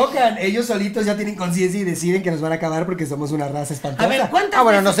se equivocan, ellos solitos ya tienen conciencia y deciden que nos van a acabar porque somos una raza espantosa. A ver, ¿cuántas Ah,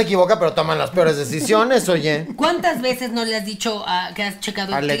 bueno, veces, no se equivoca, pero toman las peores decisiones, oye. ¿cuántas veces no le has dicho que has checado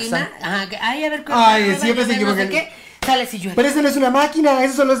el Alexa. clima? Ajá, que, ay, a ver, Ay, prueba, siempre se llover, no sé equivocan. qué. Sales y llueve. Pero eso no es una máquina,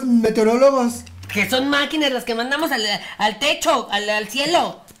 esos son los meteorólogos. Que son máquinas las que mandamos al techo, al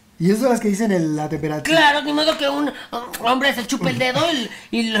cielo. Y esos son los que dicen la temperatura. Claro, ni modo que un hombre se chupe el dedo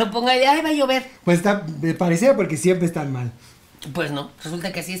y lo ponga y ay, va a llover. Pues está parecida porque siempre están mal. Pues no,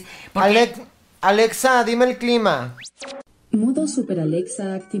 resulta que así es. Porque- Alexa, dime el clima. Modo Super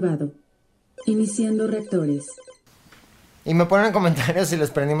Alexa activado. Iniciando reactores. Y me ponen en comentarios si les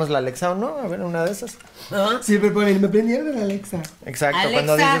prendimos la Alexa o no. A ver, una de esas. Ajá. Siempre ponen, me prendieron la Alexa. Exacto, Alexa.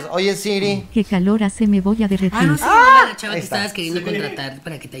 cuando dices, oye Siri. Qué calor hace, me voy a derretir. Ah, no, sí, no, la chava Ahí que está. estabas queriendo contratar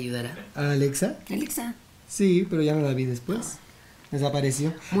para que te ayudara. ¿A Alexa? Alexa. Sí, pero ya no la vi después.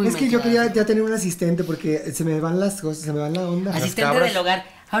 Desapareció. Muy es que yo manchada. quería ya tener un asistente porque se me van las cosas, se me van la onda. Asistente cabras. del hogar.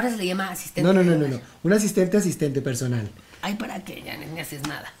 Ahora se le llama asistente. No. del hogar. Un asistente personal. Ay, ¿para qué? Ya ni haces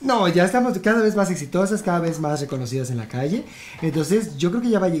nada. No, ya estamos cada vez más exitosas, cada vez más reconocidas en la calle. Entonces, yo creo que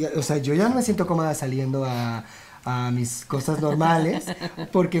ya va a llegar, o sea, yo ya no me siento cómoda saliendo a mis cosas normales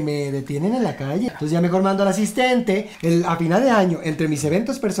porque me detienen en la calle. Entonces ya mejor mando al asistente. A final de año, entre mis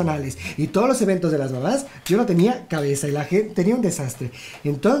eventos personales y todos los eventos de las mamás, yo no tenía cabeza y la gente tenía un desastre.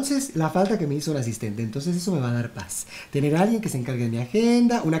 Entonces, la falta que me hizo un asistente. Entonces, eso me va a dar paz. Tener a alguien que se encargue de mi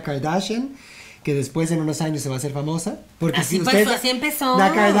agenda, una Kardashian que después en unos años se va a hacer famosa. Porque Así si pasó, ustedes- así empezó.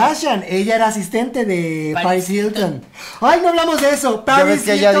 La Kardashian, ella era asistente de Paris Paris Hilton. Ay, no hablamos de eso. ¿Ya ves Paris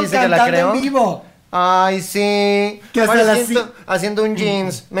que ella Hilton dice que la cantando creó? en vivo. Ay, sí. Que hasta Paris las Hilton haciendo un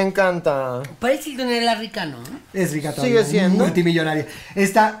jeans. Me encanta. Paris Hilton era rica, ¿no? Es rica Sigue todavía, siendo. multimillonaria.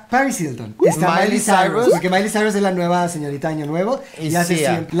 Está Paris Hilton, está Miley Miley Cyrus, Cyrus. porque Miley Cyrus es la nueva señorita Año Nuevo Y hace Sia.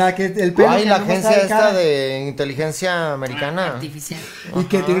 siempre la que el pelo Ay, que la no agencia muestra esta cara de inteligencia americana. Artificial. y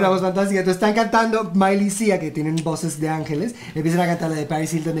que tiene una voz fantástica. Entonces están cantando Miley y Sia, que tienen voces de ángeles, empiezan a cantar la de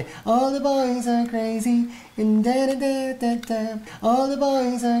Paris Hilton de All the boys are crazy and da da da da da. All the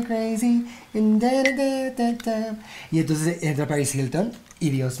boys are crazy and da da da da da. Y entonces entra Paris Hilton y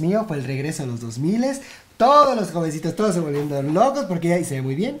Dios mío, fue el regreso a los 2000s. Todos los jovencitos, todos se volviendo locos porque ella se ve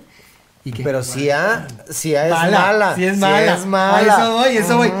muy bien. ¿Y qué? Pero Sia es mala. Sí es Sí mala. es mala. A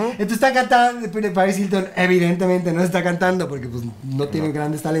eso voy. Entonces está cantando, Paris Hilton evidentemente no está cantando porque pues no tiene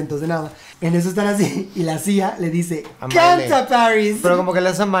grandes talentos de nada. En eso están así y la Sia le dice, A ¡canta Miley. Paris! Pero como que le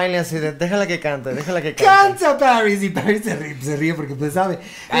hace a Miley así de, déjala que cante. ¡Canta Paris! Y Paris se ríe porque pues sabe.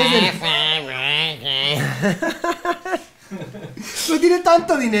 No tiene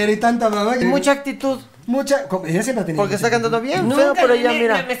tanto dinero y tanta mamá. Y mucha actitud. Ella siempre ha tenido Porque está mucha cantando bien Nunca feo, pero ella, me-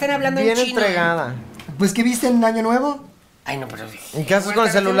 mira, me están hablando en bien chino. entregada. Pues, ¿qué viste en Año Nuevo? Ay, no, pero... ¿Y qué haces con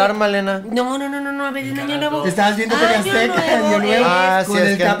el celular, Malena? No, a ver, en Año Nuevo. Estabas viendo TV Azteca, Año Nuevo, Ah, sí, con es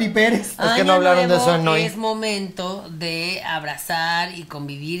el que- Capi Pérez. Es que no Año hablaron de Nuevo eso en hoy. Es momento de abrazar y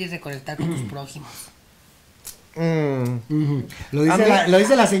convivir y reconectar con tus prójimos. Ujú. Lo A dice, mí- lo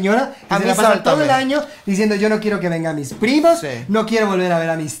dice la señora que a se mí la pasa sáltame. todo el año diciendo yo no quiero que vengan mis primos, Sí. no quiero volver a ver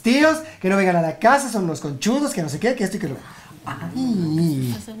a mis tíos, que no vengan a la casa, son unos conchudos, que no sé qué, que esto y que lo...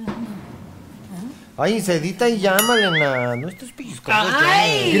 Ay. Ay, se edita y ya, Malena. No estés pellizcando.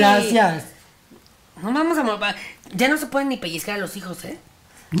 ¡Ay! Gracias. No vamos a mover. Ya no se pueden ni pellizcar a los hijos, ¿eh?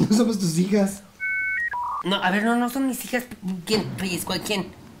 No somos tus hijas. No, a ver, no son mis hijas. ¿Quién pellizcó a quién?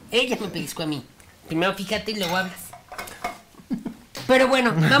 Ella me pellizcó a mí. Primero fíjate y luego hablas. Pero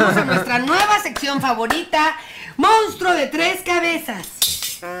bueno, vamos a nuestra nueva sección favorita. Monstruo de 3 cabezas.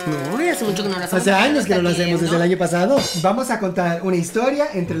 No, ya hace mucho que no lo hacemos. Hace años que no lo Está hacemos, bien, desde ¿no? el año pasado. Vamos a contar una historia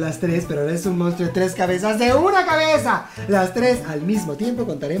entre las tres, pero ahora es un monstruo de 3 cabezas de una cabeza. Las tres al mismo tiempo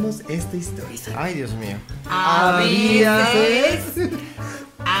contaremos esta historia. Ay, Dios mío. A veces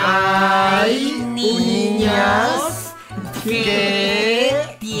hay niños que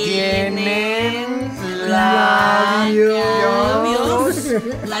tienen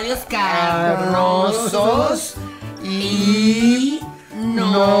labios carnosos y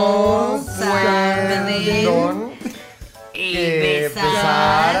no saben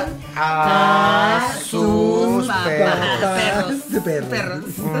besar a sus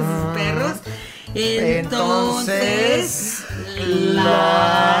perros. Entonces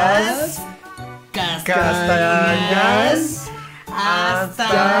las castañas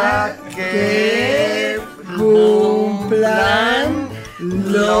hasta que cumplan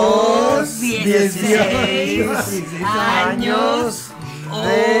los 16 años o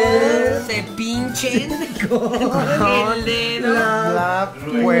se pinchen con el dedo La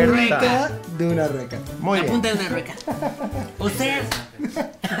puerta. De una rueca. Muy la bien. punta de una rueca. O sea,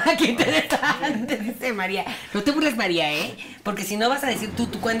 qué interesante, dice María. No te burles, María, ¿eh? Porque si no vas a decir tú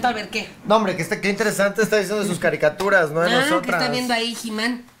tu cuento, a ver qué. No, hombre, qué interesante está diciendo de sus caricaturas, no de Que nosotras. está viendo ahí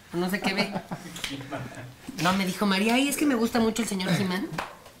He-Man. No sé qué ve. No, me dijo María, ay, es que me gusta mucho el señor He-Man.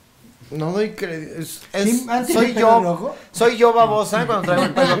 No doy crédito. ¿He-Man tiene Soy pelo yo. rojo? Soy yo babosa cuando traigo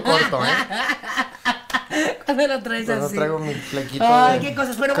el pelo corto, ¿eh? Cuando lo traes Cuando así. traigo mi flequito. Ay, de qué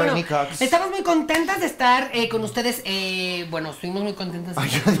cosas. Pero bueno, Courtney Cox. estamos muy contentas de estar con ustedes. Bueno, estuvimos muy contentas. Ay,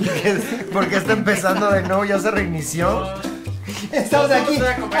 yo dije, ¿por qué está empezando de nuevo? ¿Ya se reinició? Estamos aquí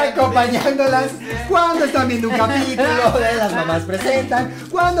acompañándolas cuando están viendo un capítulo de Las Mamás Presentan,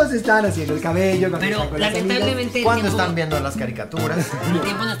 cuando se están haciendo el cabello, cuando Pero están con las amigas. lamentablemente el ¿Cuándo tiempo- están viendo las caricaturas? el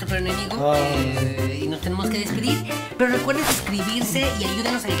tiempo es nuestro peor enemigo y nos tenemos que despedir. Pero recuerden suscribirse y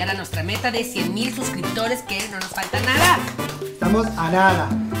ayúdenos a llegar a nuestra meta de 100,000 suscriptores, que no nos falta nada. Estamos a nada.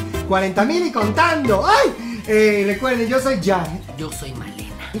 40,000 y contando. ¡Ay! Recuerden, yo soy Jan. Yo soy Malena.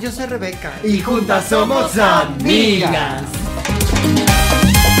 Y yo soy Rebeca. Y juntas somos amigas.